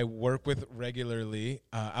who I work with regularly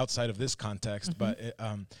outside of this context, but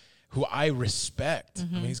who I respect.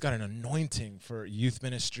 I mean, he's got an anointing for youth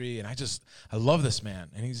ministry, and I love this man.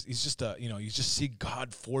 And he's just you just see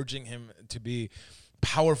God forging him to be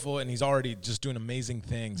powerful, and he's already just doing amazing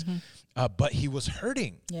things. But he was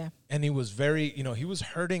hurting. Yeah. And he was very, he was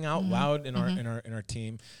hurting out loud in our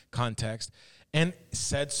team context, and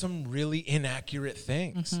said some really inaccurate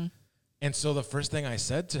things. And so the first thing I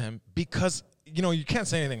said to him, because you can't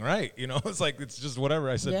say anything right, it's just whatever.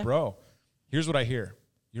 I said, bro, here's what I hear.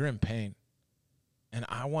 You're in pain, and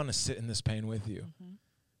I want to sit in this pain with you.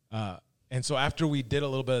 And so after we did a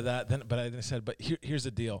little bit of that, but I said, here's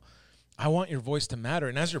the deal. I want your voice to matter.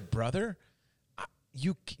 And as your brother,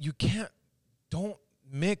 you don't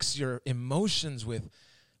mix your emotions with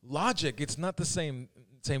logic. It's not the same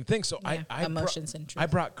thing. So I emotions and truth. I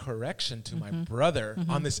brought correction to my brother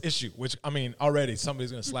on this issue, which, I mean, already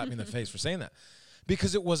somebody's going to slap me in the face for saying that.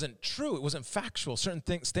 Because it wasn't true. It wasn't factual. Certain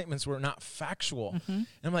statements were not factual. And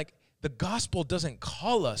I'm like, the gospel doesn't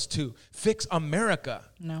call us to fix America.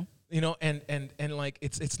 No. And like,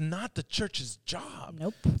 it's not the church's job.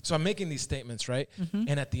 Nope. So I'm making these statements, right?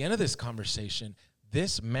 And at the end of this conversation,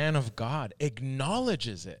 this man of God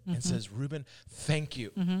acknowledges it and says, Ruben, thank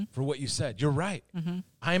you for what you said. You're right.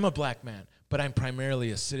 I'm a black man, but I'm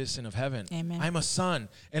primarily a citizen of heaven. Amen. I'm a son.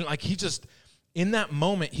 And like, in that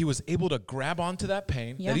moment, he was able to grab onto that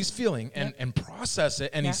pain that he's feeling and process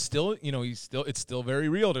it. And he's still, it's still very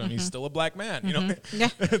real to him. He's still a black man,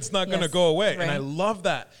 it's not going to go away. Right. And I love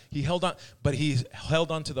that he held on, but he's held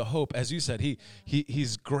on to the hope. As you said,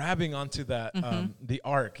 he's grabbing onto that, the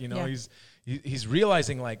ark, he's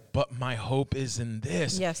realizing, like, but my hope is in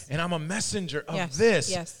this. Yes. And I'm a messenger of this,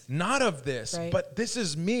 yes. not of this, right. but this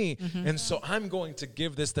is me. And so I'm going to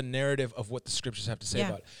give this the narrative of what the scriptures have to say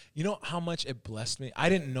about it. You know how much it blessed me? I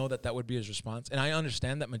didn't know that would be his response. And I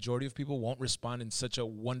understand that majority of people won't respond in such a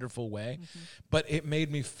wonderful way, but it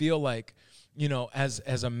made me feel like,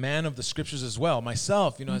 as a man of the scriptures as well,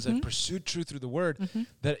 myself, as I pursued truth through the word,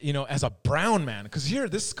 that, as a brown man, because here,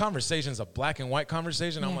 this conversation is a black and white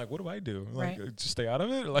conversation. I'm like, what do I do? Like, just stay out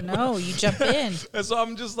of it? Like, no, you jump in. And so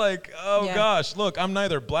I'm just like, gosh, look, I'm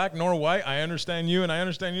neither black nor white. I understand you and I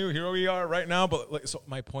understand you. Here we are right now. But so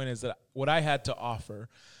my point is that what I had to offer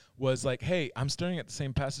was like, hey, I'm staring at the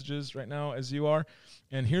same passages right now as you are.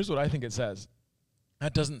 And here's what I think it says.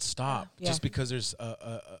 That doesn't stop just because there's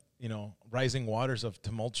rising waters of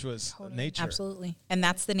tumultuous nature. Absolutely. And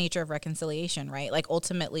that's the nature of reconciliation, right? Like,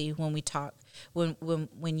 ultimately, when we talk,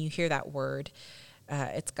 when you hear that word,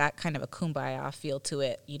 it's got kind of a kumbaya feel to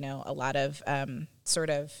it, a lot of sort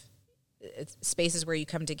of spaces where you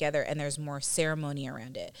come together and there's more ceremony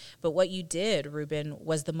around it. But what you did, Ruben,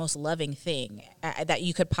 was the most loving thing that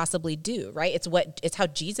you could possibly do, right? It's how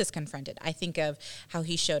Jesus confronted. I think of how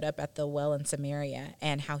he showed up at the well in Samaria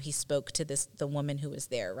and how he spoke to the woman who was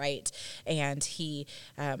there, right? And he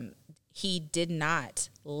did not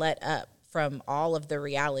let up from all of the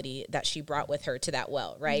reality that she brought with her to that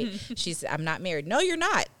well, right? She said, I'm not married. No, you're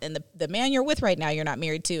not. And the man you're with right now, you're not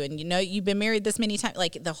married to. And you've been married this many times,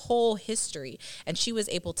 like the whole history. And she was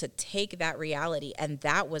able to take that reality. And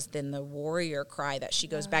that was then the warrior cry that she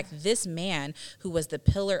goes back. This man who was the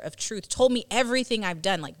pillar of truth told me everything I've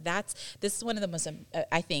done. Like, this is one of the most,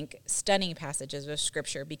 I think, stunning passages of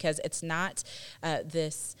scripture, because it's not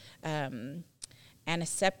this,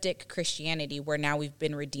 antiseptic Christianity where now we've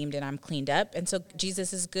been redeemed and I'm cleaned up. And so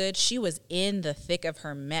Jesus is good. She was in the thick of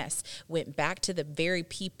her mess, went back to the very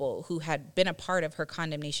people who had been a part of her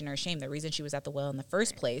condemnation or shame, the reason she was at the well in the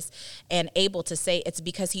first place, and able to say, it's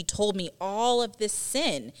because he told me all of this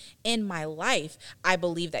sin in my life. I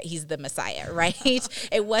believe that he's the Messiah, right?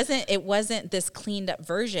 It wasn't this cleaned up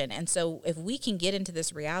version. And so if we can get into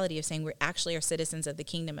this reality of saying we actually are citizens of the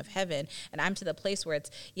kingdom of heaven, and I'm to the place where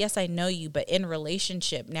it's, yes, I know you, but in relationship,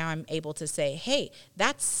 now I'm able to say, hey,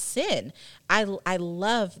 that's sin. I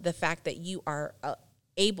love the fact that you are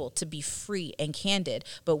able to be free and candid.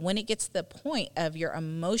 But when it gets to the point of your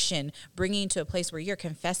emotion bringing you to a place where you're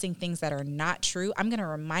confessing things that are not true, I'm going to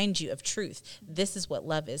remind you of truth. This is what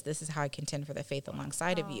love is. This is how I contend for the faith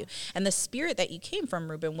alongside of you. And the spirit that you came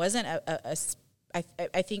from, Ruben, wasn't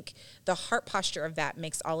I think the heart posture of that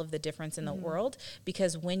makes all of the difference in the world,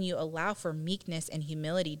 because when you allow for meekness and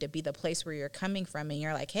humility to be the place where you're coming from, and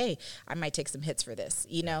you're like, hey, I might take some hits for this,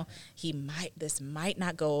 this might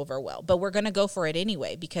not go over well, but we're going to go for it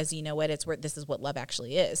anyway, because you know what, it's where this is what love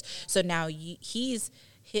actually is. So now he's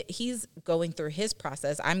he's going through his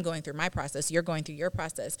process. I'm going through my process. You're going through your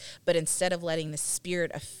process. But instead of letting the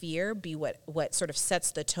spirit of fear be what sort of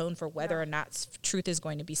sets the tone for whether or not truth is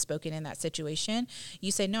going to be spoken in that situation,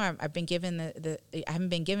 you say, no, I've been given I haven't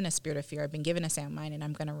been given a spirit of fear. I've been given a sound mind, and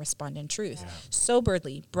I'm going to respond in truth. Yeah.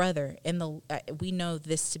 Soberly, brother, we know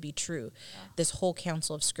this to be true. Yeah. This whole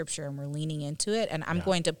counsel of Scripture, and we're leaning into it. And I'm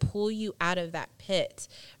going to pull you out of that pit,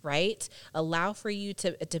 right? Allow for you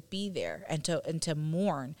to be there and to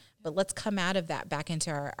mourn. But let's come out of that back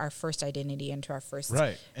into our first identity, into our first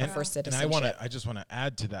first citizenship. And I just want to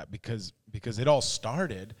add to that because it all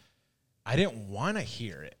started. I didn't want to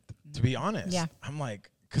hear it, to be honest. Yeah. I'm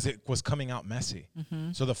like, because it was coming out messy.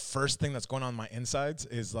 Mm-hmm. So the first thing that's going on in my insides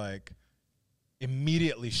is like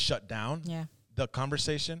immediately shut down the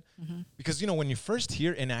conversation. Mm-hmm. Because, when you first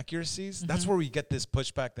hear inaccuracies, that's where we get this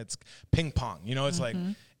pushback that's ping pong. It's like,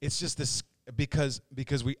 it's just this, because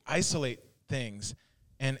we isolate things.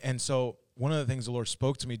 And so one of the things the Lord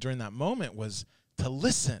spoke to me during that moment was to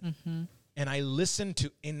listen. Mm-hmm. And I listened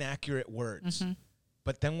to inaccurate words. Mm-hmm.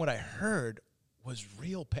 But then what I heard was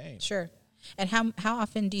real pain. Sure. And how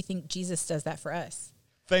often do you think Jesus does that for us?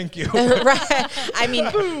 Thank you. Right. I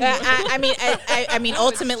mean,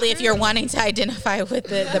 ultimately, if you're wanting to identify with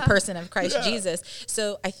the person of Christ Jesus.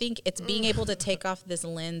 So I think it's being able to take off this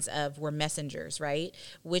lens of we're messengers, right?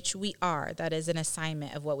 Which we are. That is an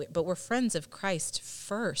assignment of but we're friends of Christ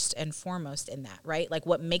first and foremost in that, right? Like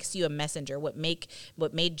what makes you a messenger, what made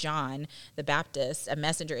John the Baptist a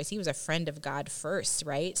messenger is he was a friend of God first,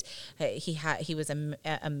 right? He was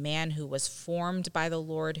a man who was formed by the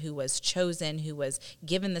Lord, who was chosen, who was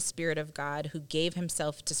given the Spirit of God, who gave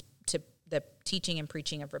himself to the teaching and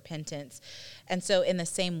preaching of repentance. And so in the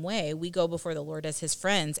same way, we go before the Lord as his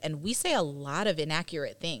friends, and we say a lot of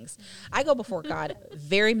inaccurate things. I go before God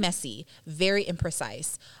very messy, very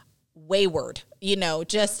imprecise, wayward,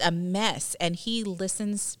 just a mess. And he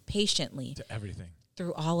listens patiently to everything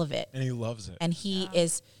through all of it. And he loves it. And he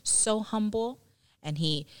is so humble, and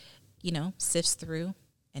he, sifts through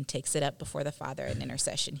and takes it up before the Father in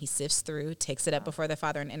intercession. He sifts through, takes it up before the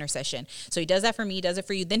Father in intercession. So he does that for me, he does it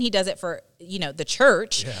for you. Then he does it for, the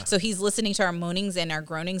church. Yeah. So he's listening to our moanings and our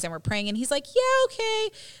groanings, and we're praying, and he's like, yeah, okay,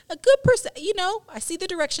 a good person, I see the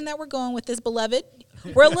direction that we're going with this, beloved.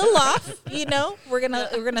 We're a little off, we're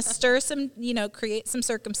gonna stir some, create some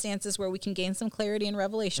circumstances where we can gain some clarity and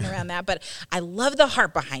revelation around that. But I love the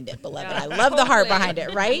heart behind it, beloved. Yeah, I love the heart behind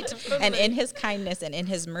it, right? Totally. And in his kindness and in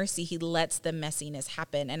his mercy, he lets the messiness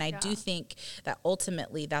happen. And I do think that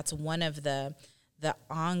ultimately that's one of the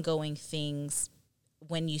ongoing things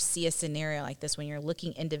when you see a scenario like this, when you're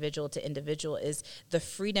looking individual to individual, is the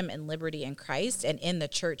freedom and liberty in Christ and in the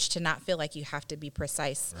church to not feel like you have to be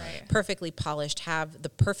precise, perfectly polished, have the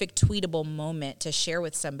perfect tweetable moment to share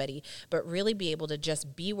with somebody, but really be able to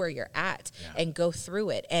just be where you're at and go through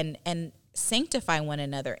it and sanctify one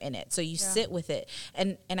another in it. So you sit with it.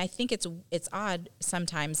 And I think it's odd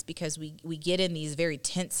sometimes because we get in these very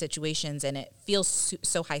tense situations and it feels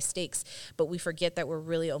so high stakes, but we forget that we're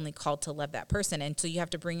really only called to love that person. And so you have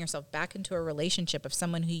to bring yourself back into a relationship of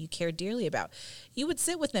someone who you care dearly about. You would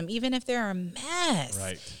sit with them even if they're a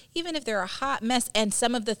mess, even if they're a hot mess. And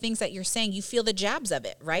some of the things that you're saying, you feel the jabs of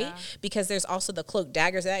it, right? Yeah. Because there's also the cloak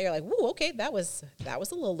daggers that you're like, whoa, okay, that was a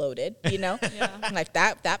little loaded, like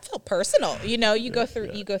that felt personal. You go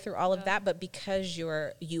through all of that, but because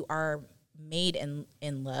you are made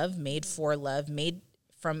in love, made for love, made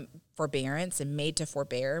from forbearance, and made to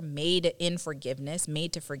forbear, made in forgiveness,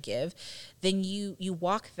 made to forgive, then you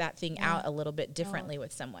walk that thing out a little bit differently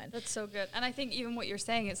with someone. That's so good. And I think even what you're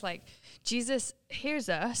saying, it's like Jesus hears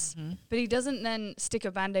us, but he doesn't then stick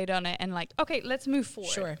a Band-Aid on it and like, okay, let's move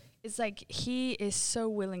forward. Sure. It's like he is so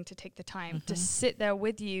willing to take the time to sit there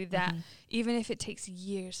with you that even if it takes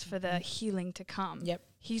years for the healing to come,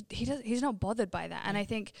 he's not bothered by that. And I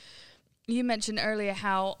think you mentioned earlier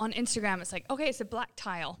how on Instagram it's like, okay, it's a black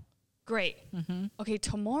tile. Great. Okay,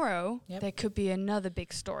 tomorrow there could be another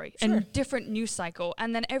big story, a different news cycle,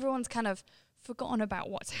 and then everyone's kind of forgotten about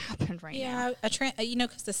what's happened now. Yeah,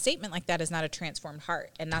 because the statement like that is not a transformed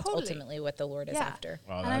heart, and that's ultimately what the Lord is after.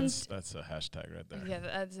 Wow, that's a hashtag right there. Yeah,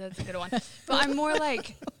 that's a good one. But I'm more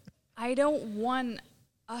like, I don't want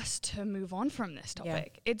us to move on from this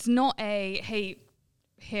topic. Yeah. It's not hey,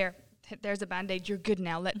 there's a Band-Aid, you're good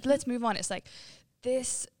now. Let's move on. It's like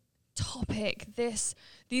this topic, these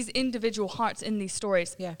individual hearts in these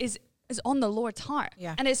stories is on the Lord's heart.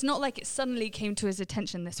 Yeah. And it's not like it suddenly came to his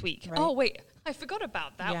attention this week. Right. Oh, wait, I forgot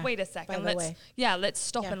about that. Yeah. Wait a second. Let's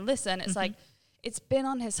stop and listen. It's like, it's been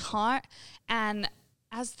on his heart. And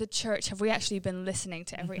as the church, have we actually been listening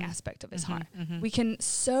to every aspect of his heart? We can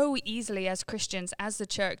so easily, as Christians, as the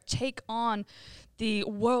church, take on the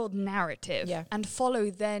world narrative and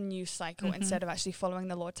follow their news cycle instead of actually following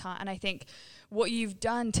the Lord's heart. And I think what you've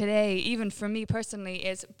done today, even for me personally,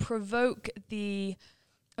 is provoke the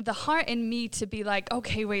heart in me to be like,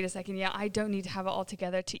 okay, wait a second, yeah, I don't need to have it all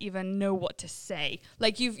together to even know what to say.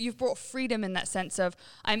 Like you've brought freedom in that sense of,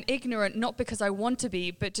 I'm ignorant, not because I want to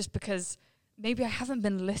be, but just because maybe I haven't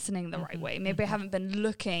been listening the right way. Maybe I haven't been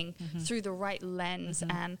looking through the right lens,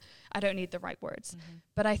 and I don't need the right words.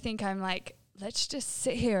 But I think I'm like, let's just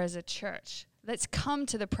sit here as a church. Let's come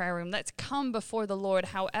to the prayer room. Let's come before the Lord,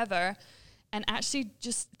 however, and actually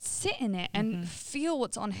just sit in it and feel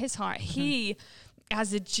what's on his heart. He,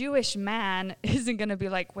 as a Jewish man, isn't going to be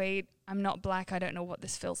like, wait, I'm not black, I don't know what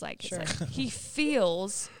this feels like. Sure. It's like he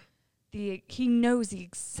feels he knows the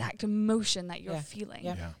exact emotion that you're feeling.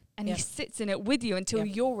 Yeah. And he sits in it with you until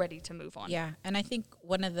you're ready to move on. Yeah. And I think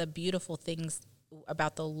one of the beautiful things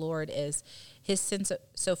about the Lord is his sense of,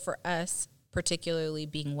 so for us, particularly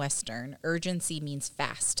being Western, urgency means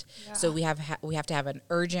fast. Yeah. So we have to have an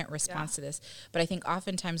urgent response to this. But I think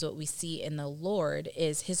oftentimes what we see in the Lord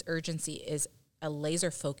is his urgency is a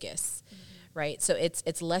laser focus, right? So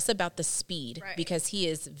it's less about the speed because he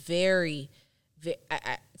is very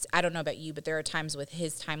I don't know about you, but there are times with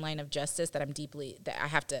his timeline of justice that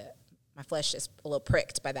my flesh is a little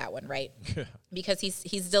pricked by that one, right? Because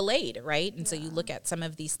he's delayed, right? And so you look at some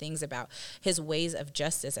of these things about his ways of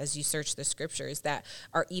justice as you search the scriptures that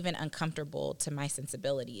are even uncomfortable to my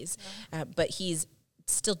sensibilities. But he's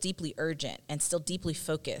still deeply urgent and still deeply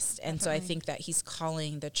focused. And Definitely. So I think that he's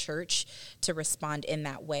calling the church to respond in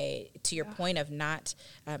that way, to your point of not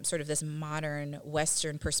sort of this modern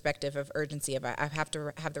Western perspective of urgency of I have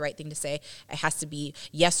to have the right thing to say. It has to be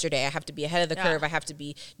yesterday. I have to be ahead of the curve. I have to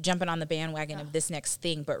be jumping on the bandwagon of this next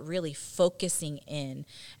thing, but really focusing in,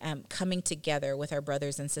 coming together with our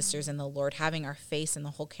brothers and sisters in the Lord, having our face in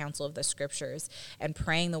the whole counsel of the scriptures and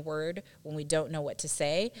praying the word when we don't know what to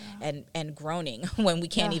say and groaning when we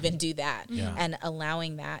can't even do that, and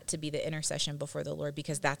allowing that to be the intercession before the Lord,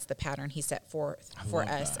 because that's the pattern he set forth for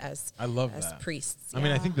us as priests. I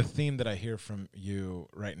mean, I think the theme that I hear from you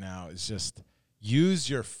right now is just use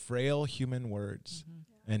your frail human words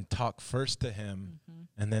and talk first to him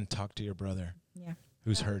and then talk to your brother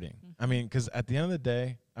who's hurting. I mean, because at the end of the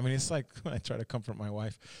day, I mean, it's like when I try to comfort my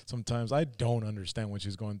wife, sometimes I don't understand what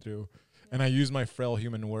she's going through. And I use my frail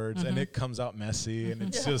human words, and it comes out messy, and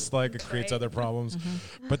it's just like it creates other problems.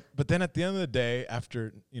 But then at the end of the day,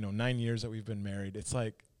 after 9 years that we've been married, it's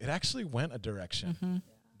like it actually went a direction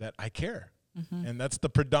that I care, and that's the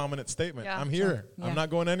predominant statement. I'm here. I'm not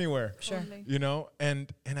going anywhere. Sure.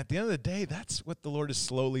 And at the end of the day, that's what the Lord is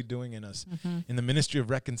slowly doing in us in the ministry of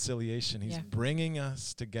reconciliation. He's bringing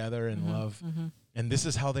us together in love. And this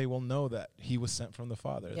is how they will know that he was sent from the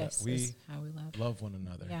Father, that we love one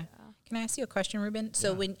another. Yeah. Can I ask you a question, Ruben?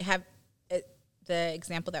 So when have the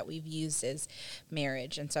example that we've used is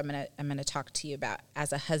marriage, and so I'm gonna talk to you about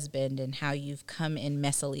as a husband and how you've come in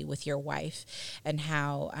messily with your wife, and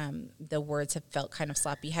how the words have felt kind of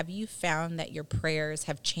sloppy. Have you found that your prayers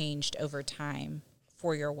have changed over time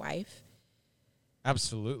for your wife?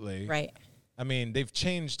 Absolutely. Right. I mean, they've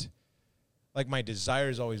changed. Like, my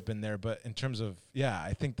desire's always been there, but in terms of,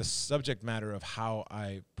 I think the subject matter of how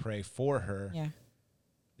I pray for her,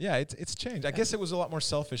 it's changed. I guess it was a lot more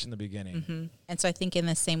selfish in the beginning. And so I think in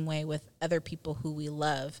the same way with other people who we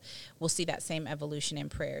love, we'll see that same evolution in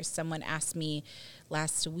prayers. Someone asked me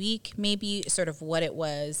last week, maybe sort of what it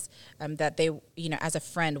was that they, as a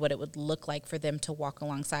friend, what it would look like for them to walk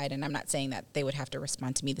alongside. And I'm not saying that they would have to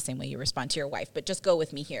respond to me the same way you respond to your wife, but just go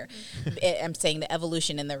with me here. I'm saying the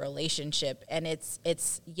evolution in the relationship. And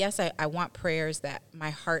it's yes, I want prayers that my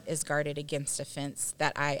heart is guarded against offense,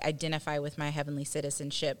 that I identify with my heavenly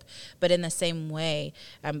citizenship. But in the same way,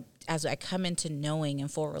 as I come into knowing and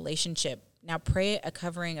full relationship, now pray a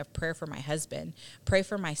covering of prayer for my husband, pray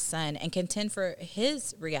for my son, and contend for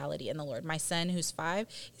his reality in the Lord. My son, who's 5,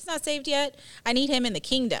 he's not saved yet. I need him in the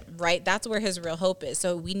kingdom, right? That's where his real hope is.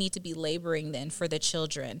 So we need to be laboring then for the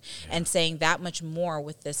children and saying that much more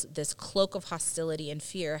with this cloak of hostility and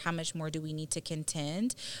fear. How much more do we need to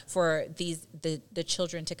contend for the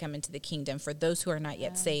children to come into the kingdom, for those who are not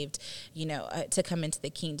yet saved, to come into the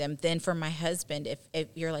kingdom? Then for my husband, if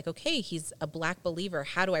you're like, okay, he's a black believer,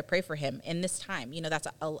 how do I pray for him in this time? That's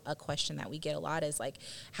a question that we get a lot, is like,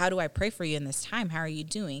 how do I pray for you in this time? How are you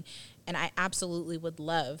doing? And I absolutely would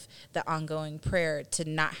love the ongoing prayer to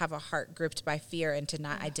not have a heart gripped by fear and to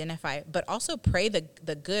not identify, but also pray the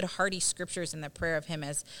good, hearty scriptures in the prayer of him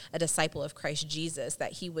as a disciple of Christ Jesus,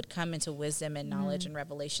 that he would come into wisdom and knowledge and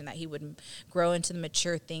revelation, that he would grow into the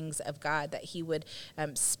mature things of God, that he would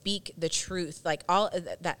speak the truth, like all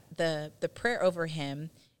that. The prayer over him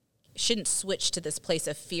shouldn't switch to this place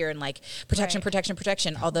of fear and like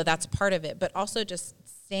protection, although that's part of it, but also just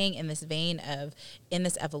staying in this vein of, in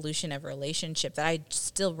this evolution of relationship, that I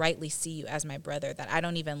still rightly see you as my brother, that I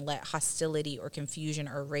don't even let hostility or confusion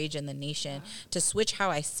or rage in the nation to switch how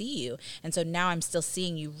I see you. And so now I'm still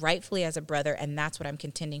seeing you rightfully as a brother, and that's what I'm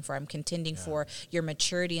contending for. I'm contending for your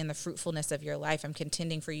maturity and the fruitfulness of your life. I'm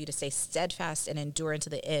contending for you to stay steadfast and endure into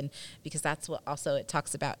the end, because that's what also it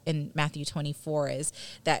talks about in Matthew 24, is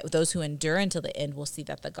that those who endure until the end will see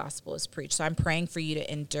that the gospel is preached. So I'm praying for you to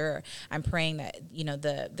endure. I'm praying that,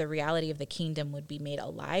 the reality of the kingdom would be made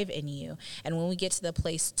alive in you. And when we get to the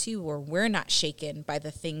place too where we're not shaken by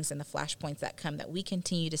the things and the flashpoints that come, that we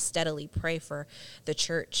continue to steadily pray for the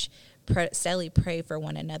church, steadily pray for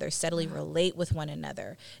one another, steadily relate with one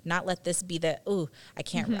another, not let this be the,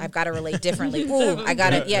 I've got to relate differently. I got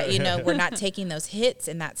to, we're not taking those hits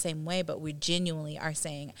in that same way, but we genuinely are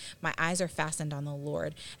saying, my eyes are fastened on the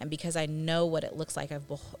Lord. And because I know what it looks like,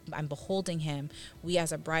 I'm beholding him. We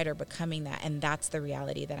as a bride are becoming that. And that's the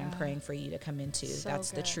reality that I'm praying for you to come into. So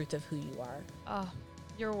that's good. The truth of who you are. Oh,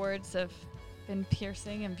 your words have been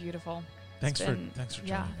piercing and beautiful. Thanks for joining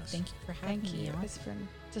us. Thank you for having me. It's been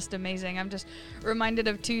just amazing. I'm just reminded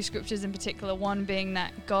of two scriptures in particular, one being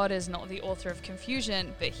that God is not the author of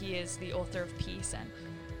confusion, but he is the author of peace. And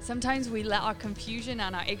sometimes we let our confusion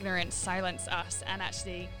and our ignorance silence us, and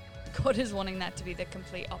actually God is wanting that to be the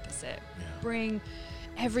complete opposite. Bring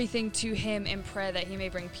everything to him in prayer, that he may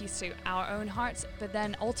bring peace to our own hearts, but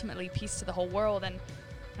then ultimately peace to the whole world. And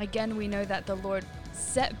again, we know that the Lord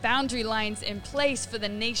set boundary lines in place for the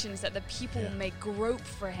nations, that the people may grope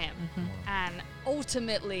for him. And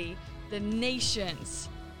ultimately, the nations,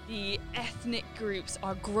 the ethnic groups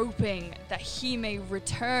are groping that he may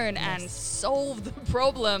return and solve the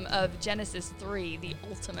problem of Genesis 3, the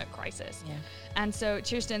ultimate crisis. And so,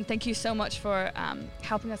 Kirsten, thank you so much for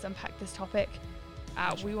helping us unpack this topic.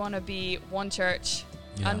 We want to be one church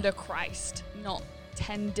under Christ, not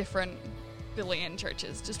 10 different billion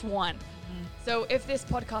churches, just one. So if this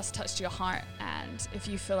podcast touched your heart, and if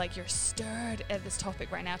you feel like you're stirred at this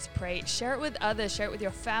topic right now to pray, share it with others, share it with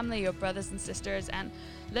your family, your brothers and sisters, and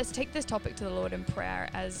let's take this topic to the Lord in prayer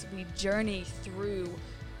as we journey through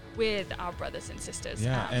with our brothers and sisters.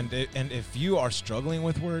 And if you are struggling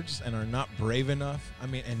with words and are not brave enough,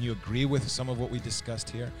 and you agree with some of what we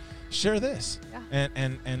discussed here, share this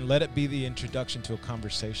and let it be the introduction to a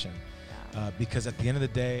conversation. Because at the end of the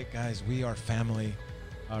day, guys, we are family.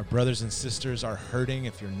 Our brothers and sisters are hurting.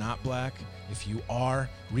 If you're not black, if you are,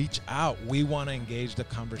 reach out. We want to engage the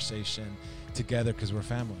conversation together because we're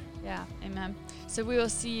family. Amen. So we will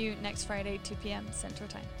see you next Friday, 2 p.m. Central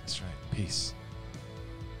Time. That's right. Peace.